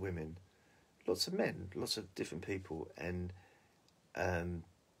 lots of women, lots of men, lots of different people, and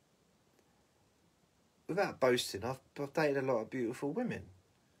without boasting, I've dated a lot of beautiful women,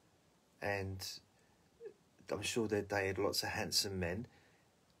 and I'm sure they've dated lots of handsome men,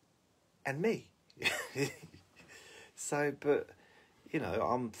 and me. So, but, you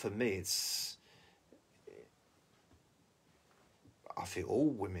know, for me, it's, I feel all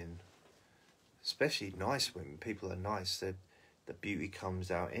women, especially nice women, people are nice, the beauty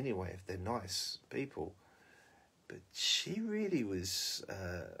comes out anyway if they're nice people. But she really was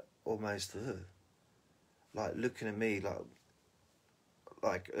almost, like looking at me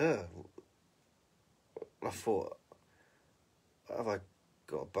like, I thought, have I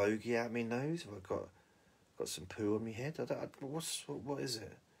got a bogey out my nose? Have I got some poo on my head? What is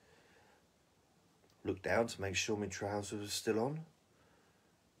it? Looked down to make sure my trousers were still on.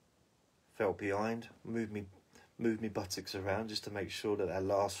 Felt behind, moved me buttocks around just to make sure that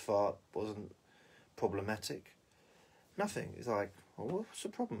last fart wasn't problematic. Nothing. It's like, oh, what's the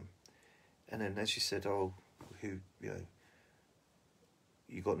problem? And then as she said, oh, you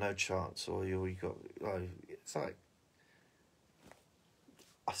got no chance, or you got, it's like,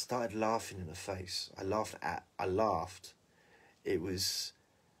 I started laughing in the face. I laughed. It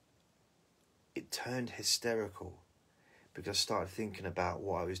turned hysterical because I started thinking about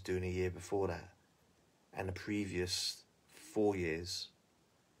what I was doing a year before that and the previous 4 years,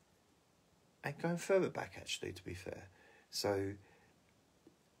 and going further back, actually, to be fair. So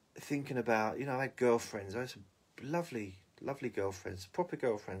thinking about, you know, I had girlfriends. I had some lovely girlfriends, proper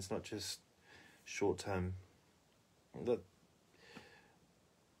girlfriends, not just short-term. Look,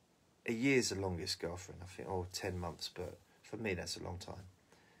 a year's the longest girlfriend, I think, or 10 months, but for me that's a long time.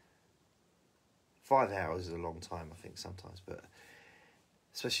 5 hours is a long time, I think, sometimes, but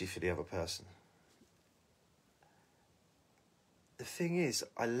especially for the other person. The thing is,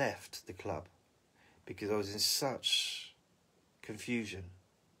 I left the club because I was in such confusion.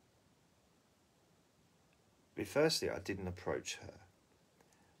 But firstly, I didn't approach her.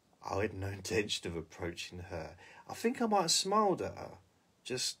 I had no intention of approaching her. I think I might have smiled at her,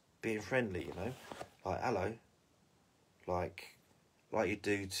 just being friendly, you know, like hello, like you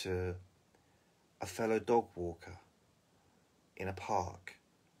do to a fellow dog walker in a park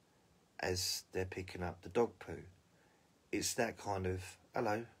as they're picking up the dog poo. It's that kind of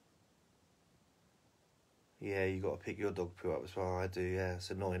hello. Yeah, you got to pick your dog poo up as well. I do. Yeah, it's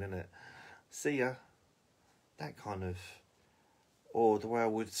annoying, isn't it? See ya. That kind of, or the way I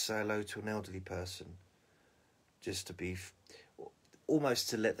would say hello to an elderly person, just to be, almost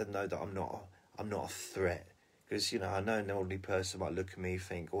to let them know that I'm not a threat. Because, you know, I know an elderly person might look at me and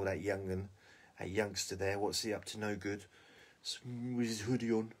think, oh, that youngster there, what's he up to? No good. With his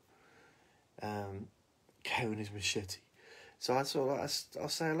hoodie on, carrying his machete. So I thought, like, I'll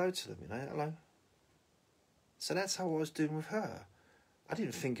say hello to them, you know, hello. So that's how I was doing with her. I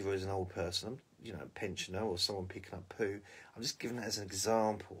didn't think of her as an old person, you know, a pensioner or someone picking up poo. I'm just giving that as an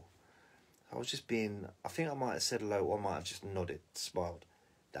example. I was just being, I think I might have said hello, or I might have just nodded, smiled.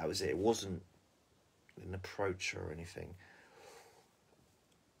 That was it. It wasn't an approach or anything.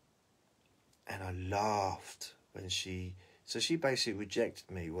 And I laughed when she basically rejected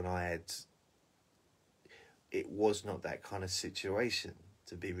me when I had, it was not that kind of situation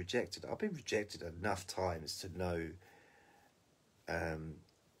to be rejected. I've been rejected enough times to know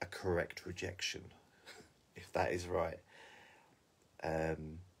a correct rejection, if that is right.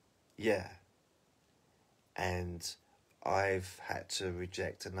 Yeah. And I've had to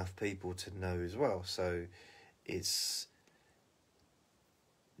reject enough people to know as well. So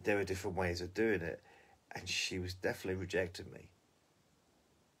there are different ways of doing it. And she was definitely rejecting me.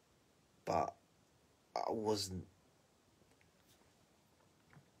 But I wasn't.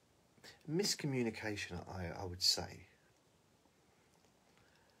 Miscommunication, I would say.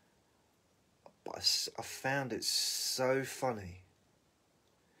 But I found it so funny.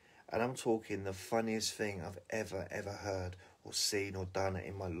 And I'm talking the funniest thing I've ever heard or seen or done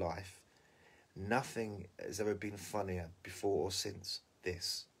in my life. Nothing has ever been funnier before or since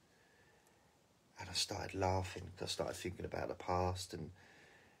this. And I started laughing because I started thinking about the past. And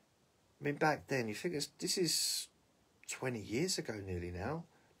I mean, back then, you think this is 20 years ago nearly now.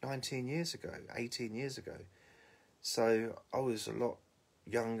 19 years ago, 18 years ago. So I was a lot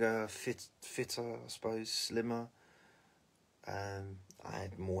younger, fitter, I suppose, slimmer. I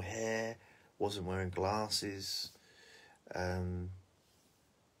had more hair, wasn't wearing glasses. My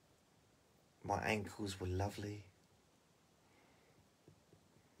ankles were lovely.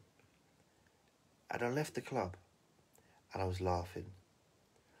 And I left the club and I was laughing.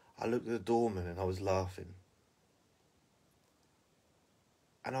 I looked at the doorman and I was laughing.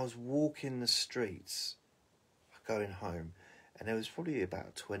 And I was walking the streets, going home, and there was probably about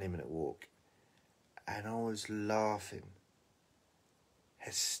a 20-minute walk, and I was laughing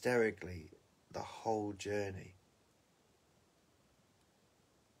hysterically the whole journey.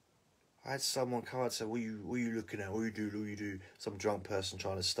 I had someone come out and say, what are you looking at? What are you do? Some drunk person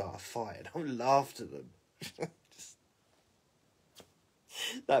trying to start a fight, and I laughed at them.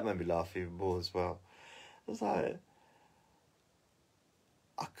 That made me laugh even more as well. I was like,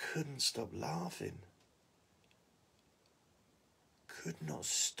 I couldn't stop laughing. Could not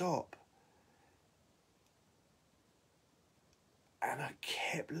stop. And I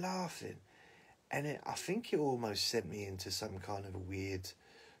kept laughing. And I think it almost sent me into some kind of a weird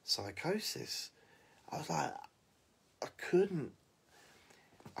psychosis. I was like, I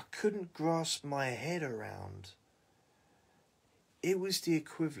couldn't grasp my head around. It was the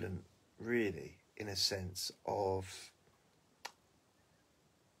equivalent, really, in a sense, of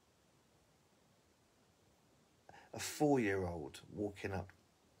a 4-year-old walking up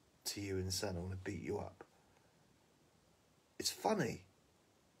to you and saying, I want to beat you up. It's funny.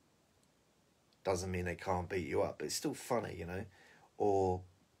 Doesn't mean they can't beat you up, but it's still funny, you know. Or,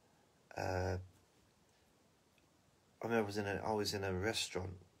 I remember I was in a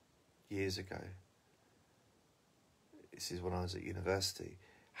restaurant years ago. This is when I was at university,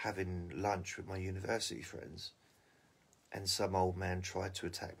 having lunch with my university friends, and some old man tried to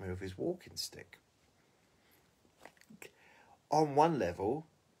attack me with his walking stick. On one level,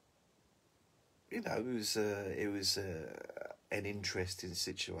 you know, it was an interesting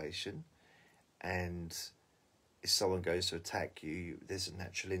situation, and if someone goes to attack you, there's a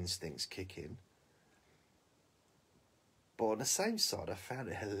natural instincts kick in. But on the same side, I found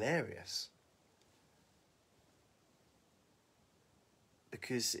it hilarious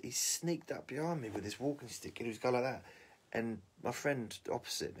because he sneaked up behind me with his walking stick and he was going like that. And my friend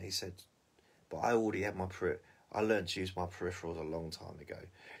opposite me said, "But I already had I learned to use my peripherals a long time ago."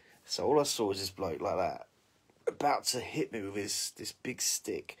 So all I saw was this bloke like that, about to hit me with this big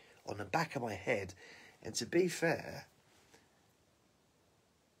stick on the back of my head. And to be fair,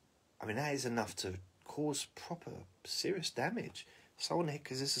 I mean, that is enough to cause proper serious damage. Someone hit,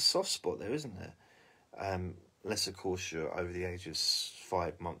 because there's a soft spot there, isn't there? Unless, of course, you're over the age of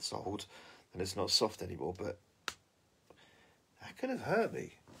 5 months old, and it's not soft anymore, but that could have hurt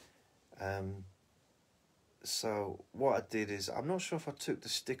me. So what I did is, I'm not sure if I took the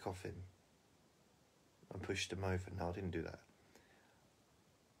stick off him and pushed him over. No, I didn't do that.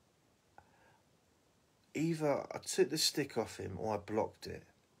 Either I took the stick off him or I blocked it,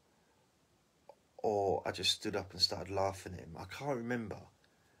 or I just stood up and started laughing at him. I can't remember,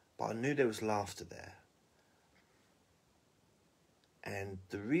 but I knew there was laughter there. And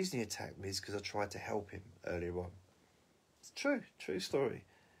the reason he attacked me is because I tried to help him earlier on. It's true story.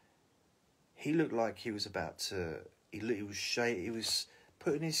 He looked like he was about to... He was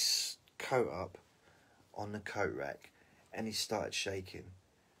putting his coat up on the coat rack, and he started shaking.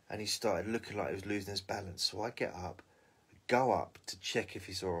 And he started looking like he was losing his balance. So I get up, go up to check if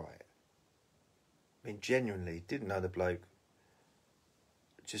he's all right. I mean, genuinely, didn't know the bloke.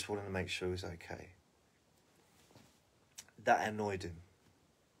 Just wanted to make sure he was okay. That annoyed him.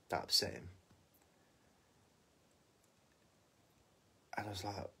 That upset him. And I was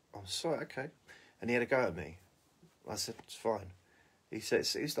like, I'm sorry, okay. And he had a go at me. I said, it's fine. He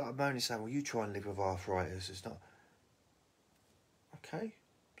started moaning, saying, well, you try and live with arthritis. It's not... Okay,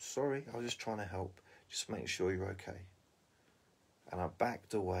 sorry, I was just trying to help. Just make sure you're okay. And I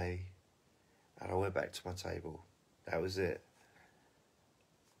backed away, and I went back to my table. That was it.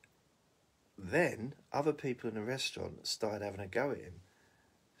 Then, other people in the restaurant started having a go at him.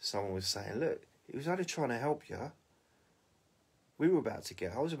 Someone was saying, look, he was only trying to help you. I was about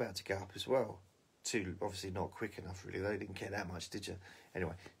to get up as well. Obviously not quick enough, really. They didn't care that much, did you?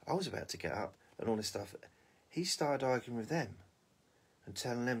 Anyway, I was about to get up and all this stuff. He started arguing with them and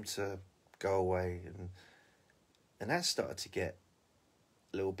telling them to go away. And that started to get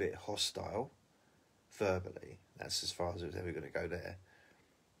a little bit hostile, verbally. That's as far as it was ever going to go there.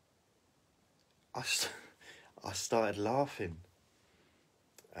 I started laughing.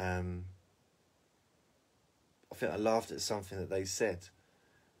 I think I laughed at something that they said.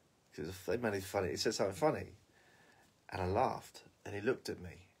 Because they made it funny. He said something funny. And I laughed. And he looked at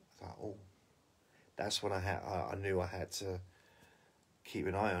me. I was like, oh. That's when I knew I had to keep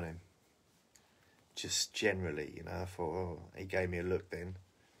an eye on him. Just generally, you know. I thought, oh, he gave me a look then.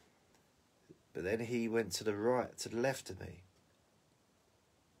 But then he went to the left of me,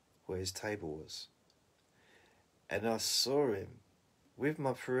 where his table was. And I saw him with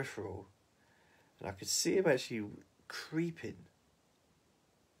my peripheral, and I could see him actually creeping.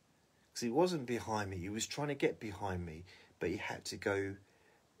 Because he wasn't behind me, he was trying to get behind me, but he had to go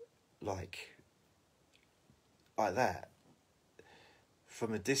like that.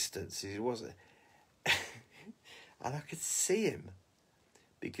 From a distance, he wasn't... And I could see him.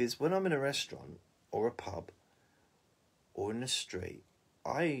 Because when I'm in a restaurant, or a pub, or in the street,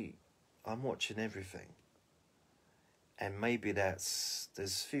 I'm watching everything. And maybe there's a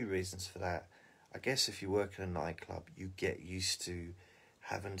few reasons for that. I guess if you work in a nightclub, you get used to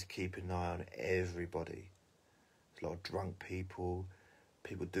having to keep an eye on everybody. There's a lot of drunk people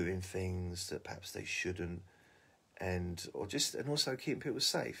doing things that perhaps they shouldn't, and also keeping people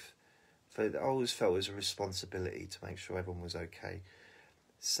safe. So I always felt it was a responsibility to make sure everyone was okay.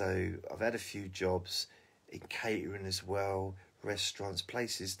 So I've had a few jobs in catering as well, restaurants,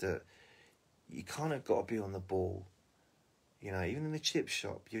 places that you kind of got to be on the ball. You know, even in the chip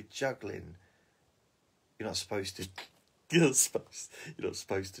shop, you're juggling. You're not supposed to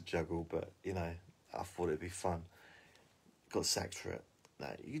juggle, but, you know, I thought it'd be fun. Got sacked for it. No,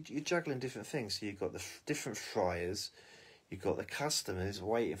 you're juggling different things. So you've got the different fryers, you've got the customers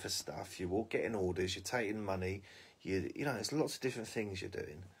waiting for stuff, you're all getting orders, you're taking money, you know, there's lots of different things you're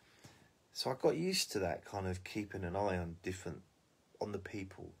doing. So I got used to that kind of keeping an eye on the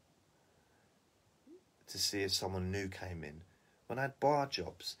people to see if someone new came in. When I had bar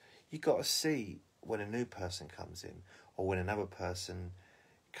jobs, you got to see when a new person comes in, or when another person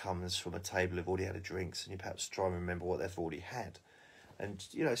comes from a table who've already had a drinks, and you perhaps try and remember what they've already had. And,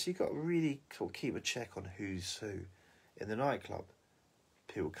 you know, so you got to really keep a check on who's who. In the nightclub,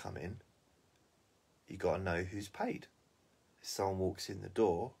 people come in, you got to know who's paid. If someone walks in the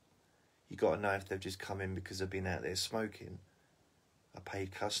door, you got to know if they've just come in because they've been out there smoking, a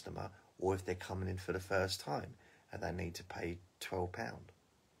paid customer, or if they're coming in for the first time and they need to pay £12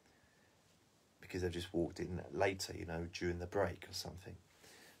 because they've just walked in later, you know, during the break or something.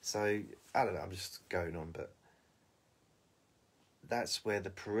 So, I don't know, I'm just going on, but that's where the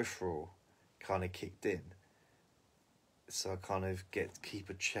peripheral kind of kicked in. so I kind of keep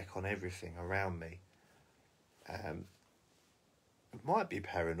a check on everything around me. It might be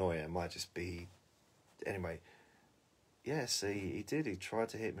paranoia, it might just be... Anyway, yeah, see, he did. He tried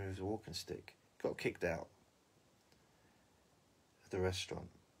to hit me with a walking stick. Got kicked out of the restaurant.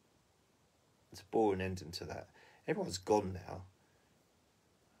 It's a boring ending to that. Everyone's gone now.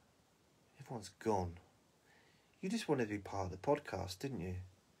 Everyone's gone. You just wanted to be part of the podcast, didn't you?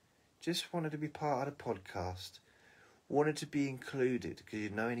 Just wanted to be part of the podcast. Wanted to be included, because you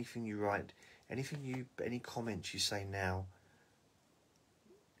know anything you write, any comments you say now,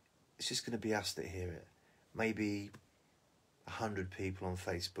 it's just going to be us that hear it. Maybe 100 people on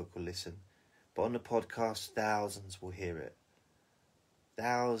Facebook will listen, but on the podcast, thousands will hear it.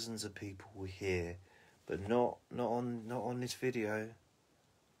 Thousands of people will hear, but not on this video.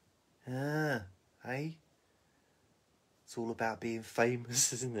 Hey? It's all about being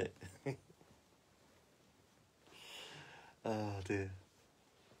famous, isn't it? Oh dear.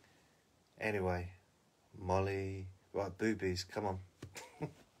 Anyway, Molly, right, boobies, come on.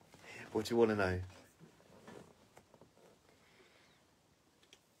 What do you want to know?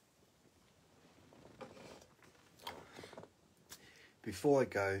 Before I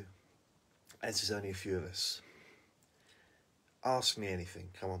go, as there's only a few of us, ask me anything,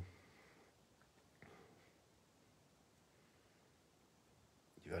 come on.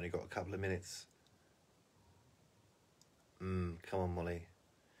 You've only got a couple of minutes. Come on, Molly.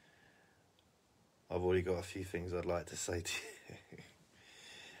 I've already got a few things I'd like to say to you.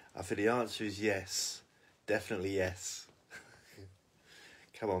 I think the answer is yes. Definitely yes.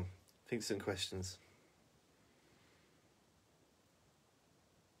 Come on, think some questions.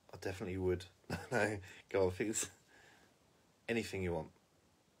 I definitely would. No, go on, think anything you want.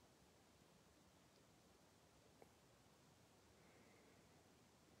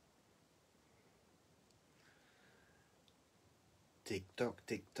 Tick tock,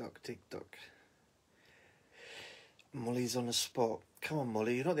 tick tock, tick tock. Molly's on the spot. Come on,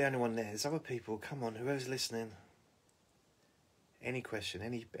 Molly, you're not the only one there. There's other people. Come on, whoever's listening. Any question,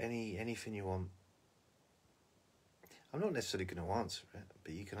 anything you want. I'm not necessarily going to answer it,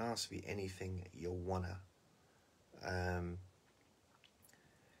 but you can ask me anything you wanna.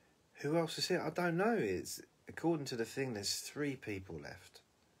 Who else is here? I don't know. It's according to the thing. There's 3 people left.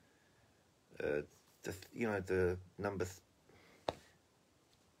 The number.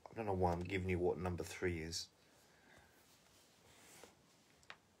 I don't know why I'm giving you what number 3 is.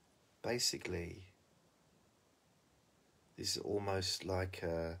 Basically, this is almost like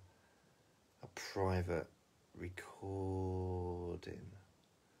a private recording.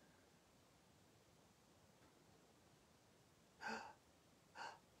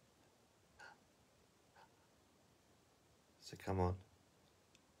 So come on.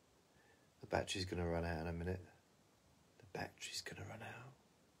 The battery's going to run out in a minute. The battery's going to run out.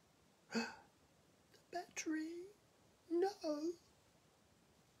 The battery. No.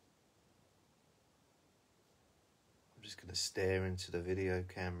 I'm just going to stare into the video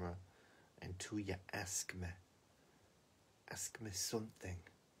camera until you ask me. Ask me something.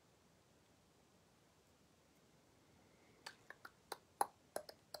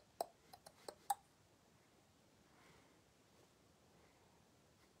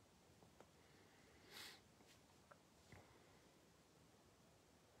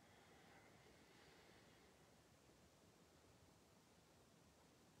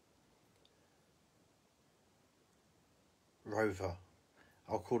 Rover.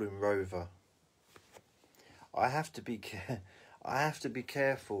 I'll call him Rover. I have to be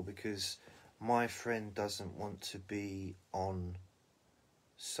careful because my friend doesn't want to be on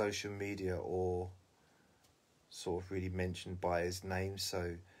social media or sort of really mentioned by his name,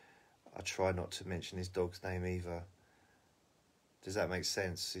 so I try not to mention his dog's name either. Does that make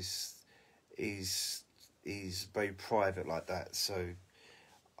sense? He's very private like that, so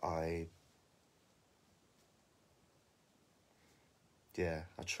I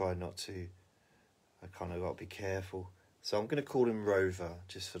try not to. I kind of got to be careful. So I'm going to call him Rover,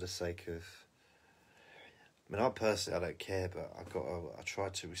 just for the sake of... I mean, I don't care, but I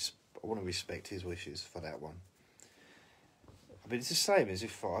want to respect his wishes for that one. I mean, it's the same as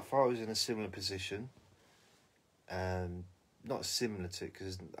if I was in a similar position, not similar to it,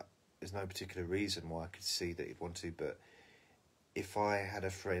 because there's no particular reason why I could see that he'd want to, but if I had a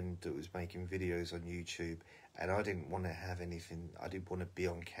friend that was making videos on YouTube and I didn't want to have anything, I didn't want to be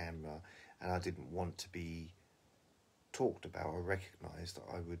on camera and I didn't want to be talked about or recognised,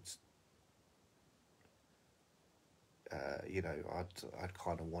 I would, I'd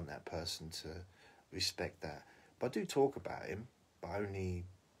kind of want that person to respect that. But I do talk about him, but only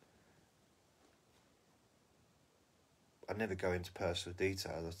I never go into personal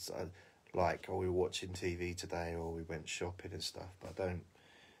details. Like, we were watching TV today, or we went shopping and stuff. But I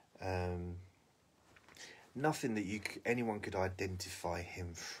don't. Nothing that anyone could identify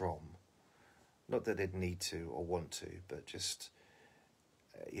him from. Not that they'd need to or want to, but just,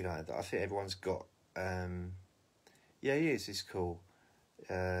 I think everyone's got. He is. He's cool.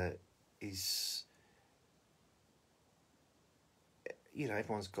 He's.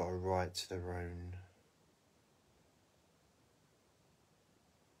 Everyone's got a right to their own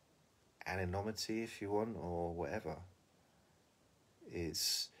anonymity, if you want, or whatever.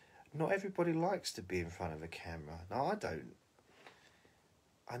 Not everybody likes to be in front of a camera. No, I don't.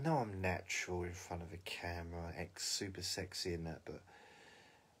 I know I'm natural in front of a camera, super sexy and that, but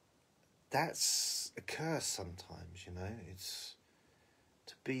that's a curse sometimes, It's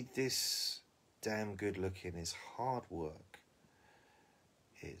to be this damn good looking is hard work.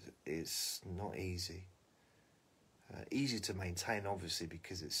 It's not easy. Easy to maintain, obviously,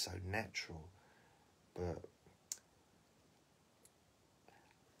 because it's so natural, but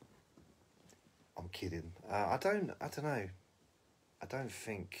I'm kidding. I don't know. I don't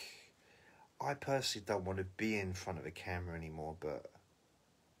think. I personally don't want to be in front of a camera anymore, but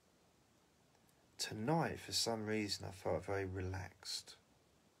tonight, for some reason, I felt very relaxed.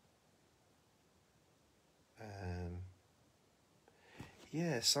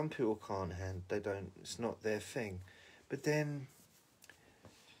 Some people can't handle. They don't. It's not their thing. But then,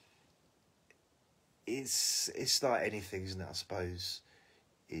 it's like anything, isn't it? I suppose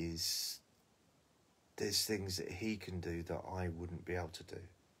there's things that he can do that I wouldn't be able to do.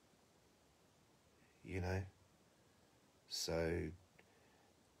 So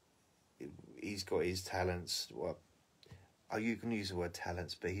he's got his talents. Well, you can use the word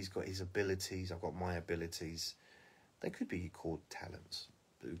talents, but he's got his abilities. I've got my abilities. They could be called talents.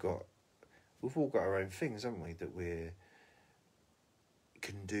 But we've all got our own things, haven't we, that we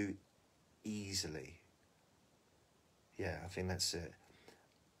can do easily. Yeah, I think that's it.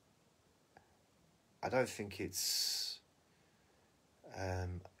 I don't think it's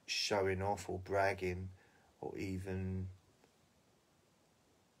showing off or bragging, or even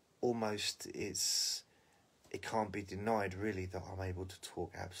almost it can't be denied, really, that I'm able to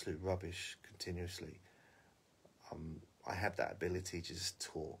talk absolute rubbish continuously. I have that ability to just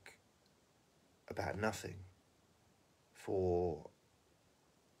talk about nothing for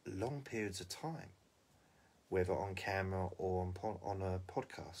long periods of time, whether on camera or on a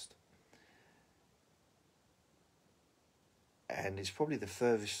podcast. And it's probably the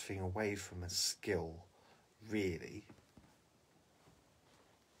furthest thing away from a skill, really.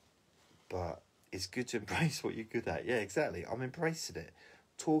 But it's good to embrace what you're good at. Yeah, exactly. I'm embracing it.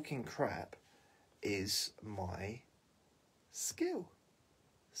 Talking crap is my skill.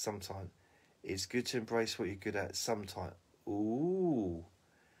 Sometimes it's good to embrace what you're good at. Sometimes,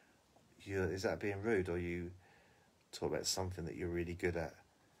 is that being rude, or you talk about something that you're really good at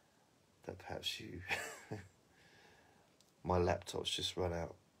that perhaps you? My laptop's just run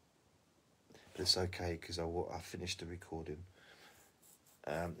out, but it's okay because I finished the recording,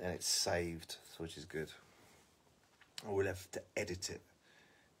 and it's saved, which is good. I will have to edit it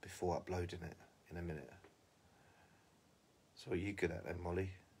before uploading it in a minute. So what are you good at then,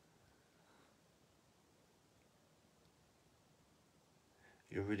 Molly?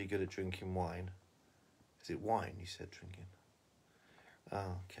 You're really good at drinking wine. Is it wine you said drinking?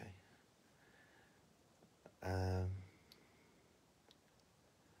 Oh, okay.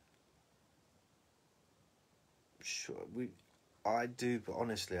 Sure, I do, but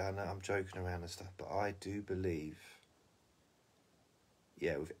honestly, I know I'm joking around and stuff, but I do believe,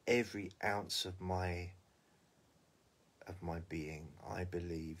 with every ounce of my being, I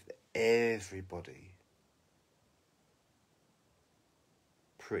believe that everybody,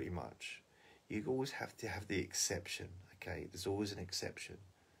 pretty much, you always have to have the exception, okay? There's always an exception,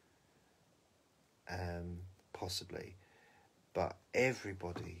 possibly, but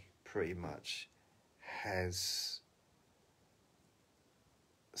everybody pretty much has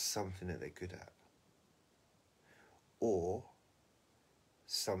something that they're good at, or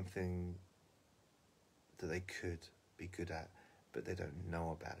something that they could be good at, but they don't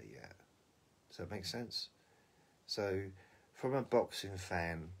know about it yet. Does that make sense? So, from a boxing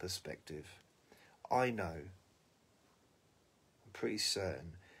fan perspective, I know, I'm pretty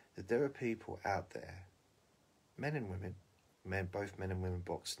certain, that there are people out there, men and women, both men and women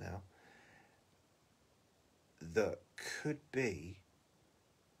box now, that could be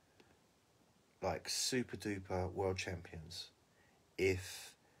like super duper world champions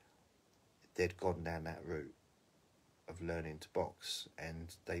if they'd gone down that route of learning to box,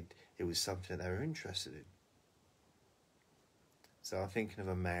 and it was something that they were interested in. So I'm thinking of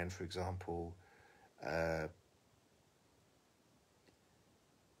a man, for example. There's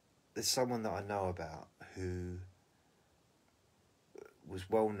someone that I know about who was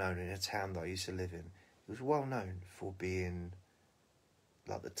well known in a town that I used to live in. He was well known for being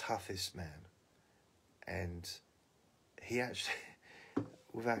like the toughest man, and he actually,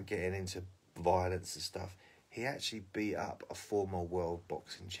 without getting into violence and stuff, he actually beat up a former world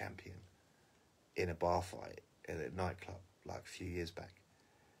boxing champion in a bar fight at a nightclub like a few years back.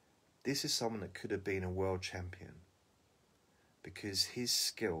 This is someone that could have been a world champion because his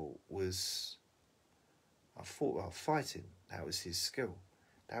skill was, fighting. That was his skill.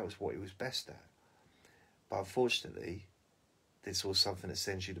 That was what he was best at. But unfortunately, this was something that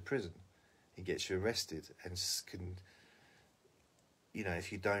sends you to prison. It gets you arrested and can,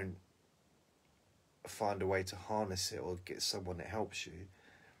 if you don't find a way to harness it or get someone that helps you,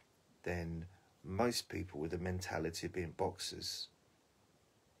 then most people with the mentality of being boxers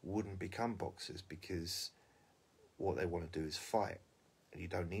wouldn't become boxers, because what they want to do is fight. And you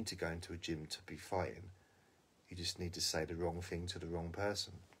don't need to go into a gym to be fighting. You just need to say the wrong thing to the wrong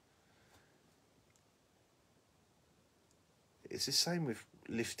person. It's the same with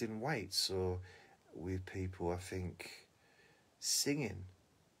lifting weights, or with people, I think, singing.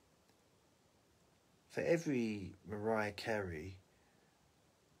 For every Mariah Carey,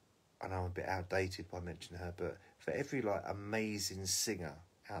 I know I'm a bit outdated by mentioning her, but for every amazing singer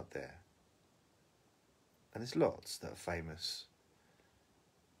out there, and there's lots that are famous,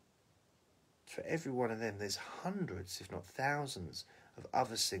 for every one of them there's hundreds, if not thousands, of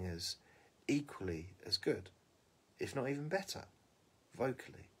other singers equally as good, if not even better,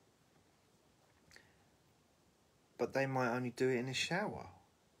 vocally. But they might only do it in a shower.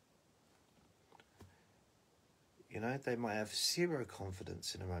 They might have zero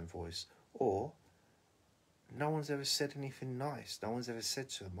confidence in their own voice, or no one's ever said anything nice. No one's ever said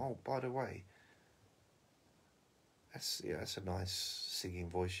to them, "Oh, by the way, that's a nice singing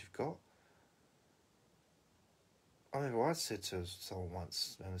voice you've got." I remember I said to someone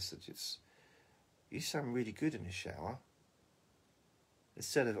once, and I said, "You sound really good in the shower."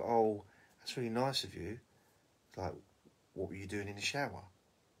 Instead of, "Oh, that's really nice of you," it's like, "What were you doing in the shower?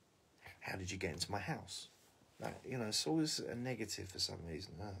 How did you get into my house?" It's always a negative for some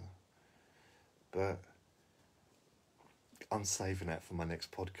reason. But I'm saving that for my next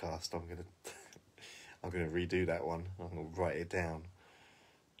podcast. I'm gonna redo that one. I'm gonna write it down.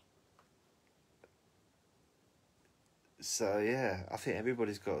 So yeah, I think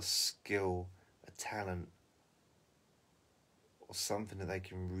everybody's got a skill, a talent, or something that they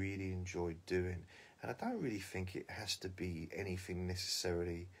can really enjoy doing. And I don't really think it has to be anything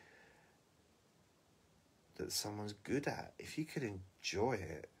necessarily that someone's good at. If you could enjoy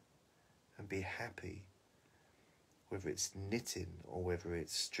it and be happy, whether it's knitting or whether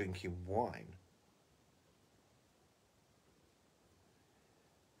it's drinking wine.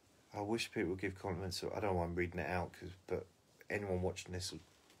 I wish people would give compliments. I don't know why I'm reading it out, but anyone watching this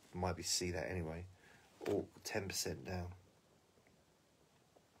might see that anyway. Or 10% down.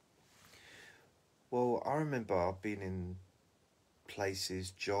 Well, I remember I've been in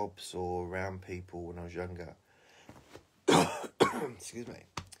places, jobs, or around people when I was younger. Excuse me.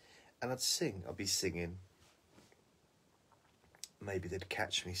 And I'd be singing. Maybe they'd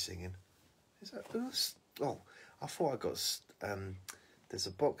catch me singing. I thought I got... there's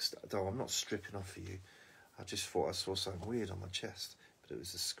a box... No, I'm not stripping off for you. I just thought I saw something weird on my chest, but it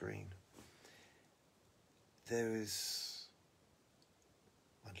was the screen. There is...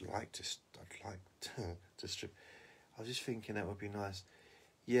 I'd like to strip. I was just thinking that would be nice.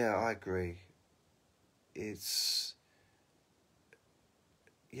 Yeah, I agree. It's...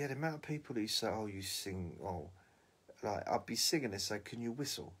 Yeah, the amount of people that you say, "Oh, you sing," I'd be singing and say, "Can you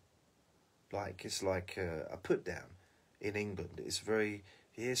whistle?" It's like a put down. In England, it's very...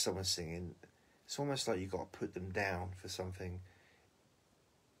 If you hear someone singing, it's almost like you've got to put them down for something.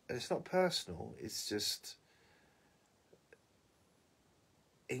 And it's not personal, it's just...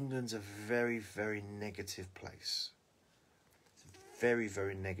 England's a very, very negative place. It's a very,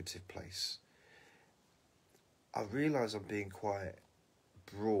 very negative place. I realise I'm being quite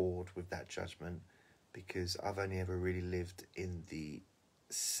broad with that judgment, because I've only ever really lived in the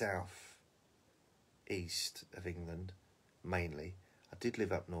south east of England, mainly. I did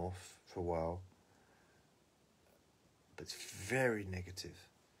live up north for a while, but it's very negative.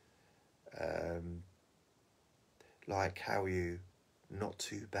 How are you? Not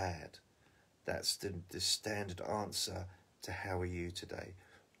too bad. That's the standard answer to how are you today.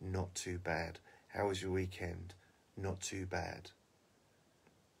 Not too bad. How was your weekend? Not too bad.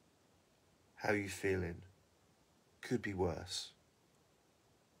 How are you feeling? Could be worse.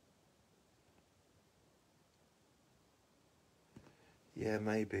 Yeah,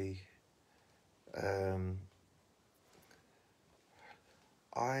 maybe. I'm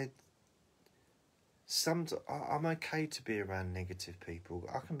okay to be around negative people.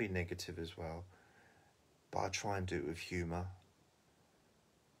 I can be negative as well, but I try and do it with humour.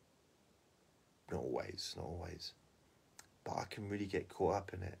 Not always. But I can really get caught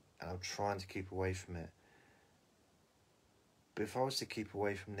up in it, and I'm trying to keep away from it. But if I was to keep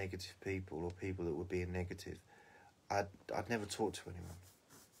away from negative people or people that were being negative, I'd never talk to anyone.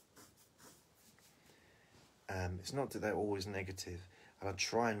 It's not that they're always negative, and I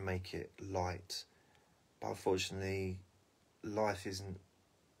try and make it light, but unfortunately, life isn't,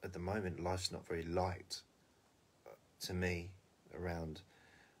 at the moment, life's not very light to me around.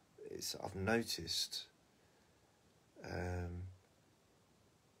 I've noticed, I've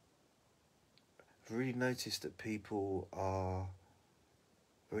really noticed that people are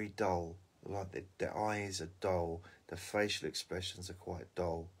very dull, like their eyes are dull, their facial expressions are quite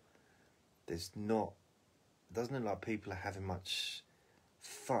dull. It doesn't look like people are having much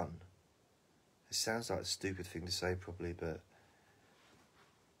fun. It sounds like a stupid thing to say probably, but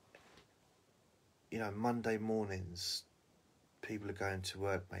Monday mornings, people are going to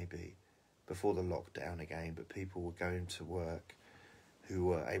work maybe before the lockdown again, but people were going to work who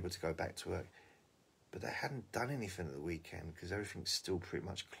were able to go back to work, but they hadn't done anything at the weekend because everything's still pretty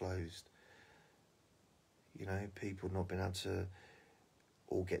much closed. People not being able to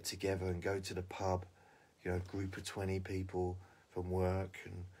all get together and go to the pub, a group of 20 people from work,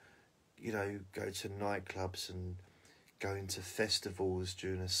 and go to nightclubs and going to festivals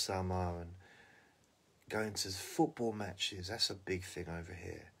during the summer and going to football matches. That's a big thing over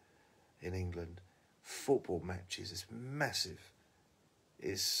here in England. Football matches is massive.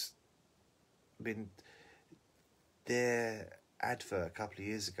 It's been their advert a couple of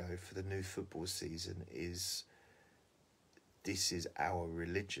years ago for the new football season is, "This is our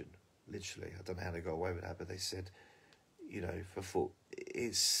religion." Literally, I don't know how they got away with that, but they said, for foot,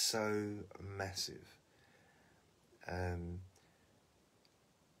 it's so massive. I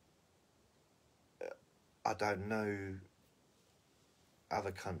don't know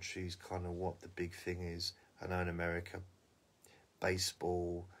other countries kind of what the big thing is. I know in America,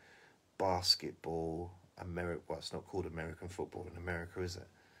 baseball, basketball, well, it's not called American football in America, is it?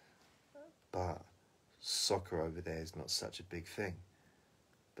 But soccer over there is not such a big thing.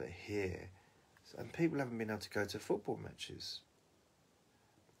 But here, and people haven't been able to go to football matches.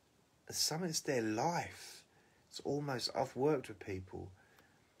 Some it's their life. It's almost, I've worked with people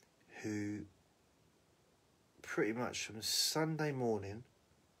who pretty much from Sunday morning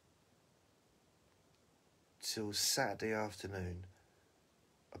till Saturday afternoon,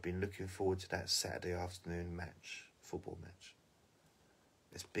 I've been looking forward to that Saturday afternoon football match.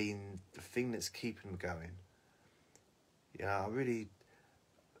 It's been the thing that's keeping them going. I really,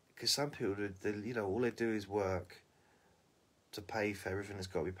 because some people, all they do is work to pay for everything that's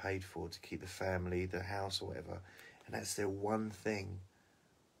got to be paid for, to keep the family, the house or whatever, and that's their one thing.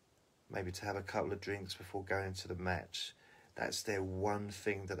 Maybe to have a couple of drinks before going to the match. That's their one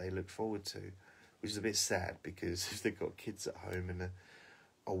thing that they look forward to, which is a bit sad, because if they've got kids at home and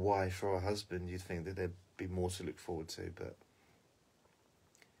a wife or a husband, you'd think that there'd be more to look forward to, but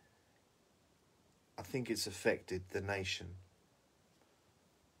I think it's affected the nation.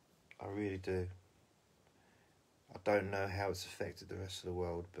 I really do. I don't know how it's affected the rest of the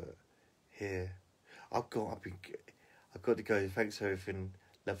world, but here, I've got to go. Thanks for everything.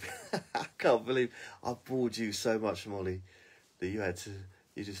 I can't believe I've bored you so much, Molly, that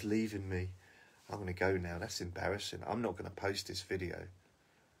you're just leaving me. I'm going to go now. That's embarrassing. I'm not going to post this video.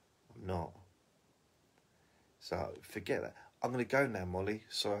 I'm not. So forget that. I'm going to go now, Molly.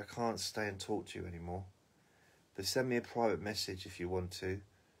 So I can't stay and talk to you anymore. But send me a private message if you want to.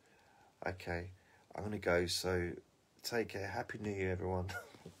 Okay. I'm going to go. So take care. Happy New Year, everyone.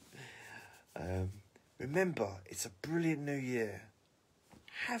 Remember, it's a brilliant new year.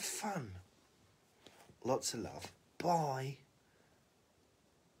 Have fun. Lots of love. Bye.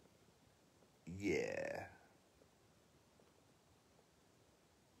 Yeah.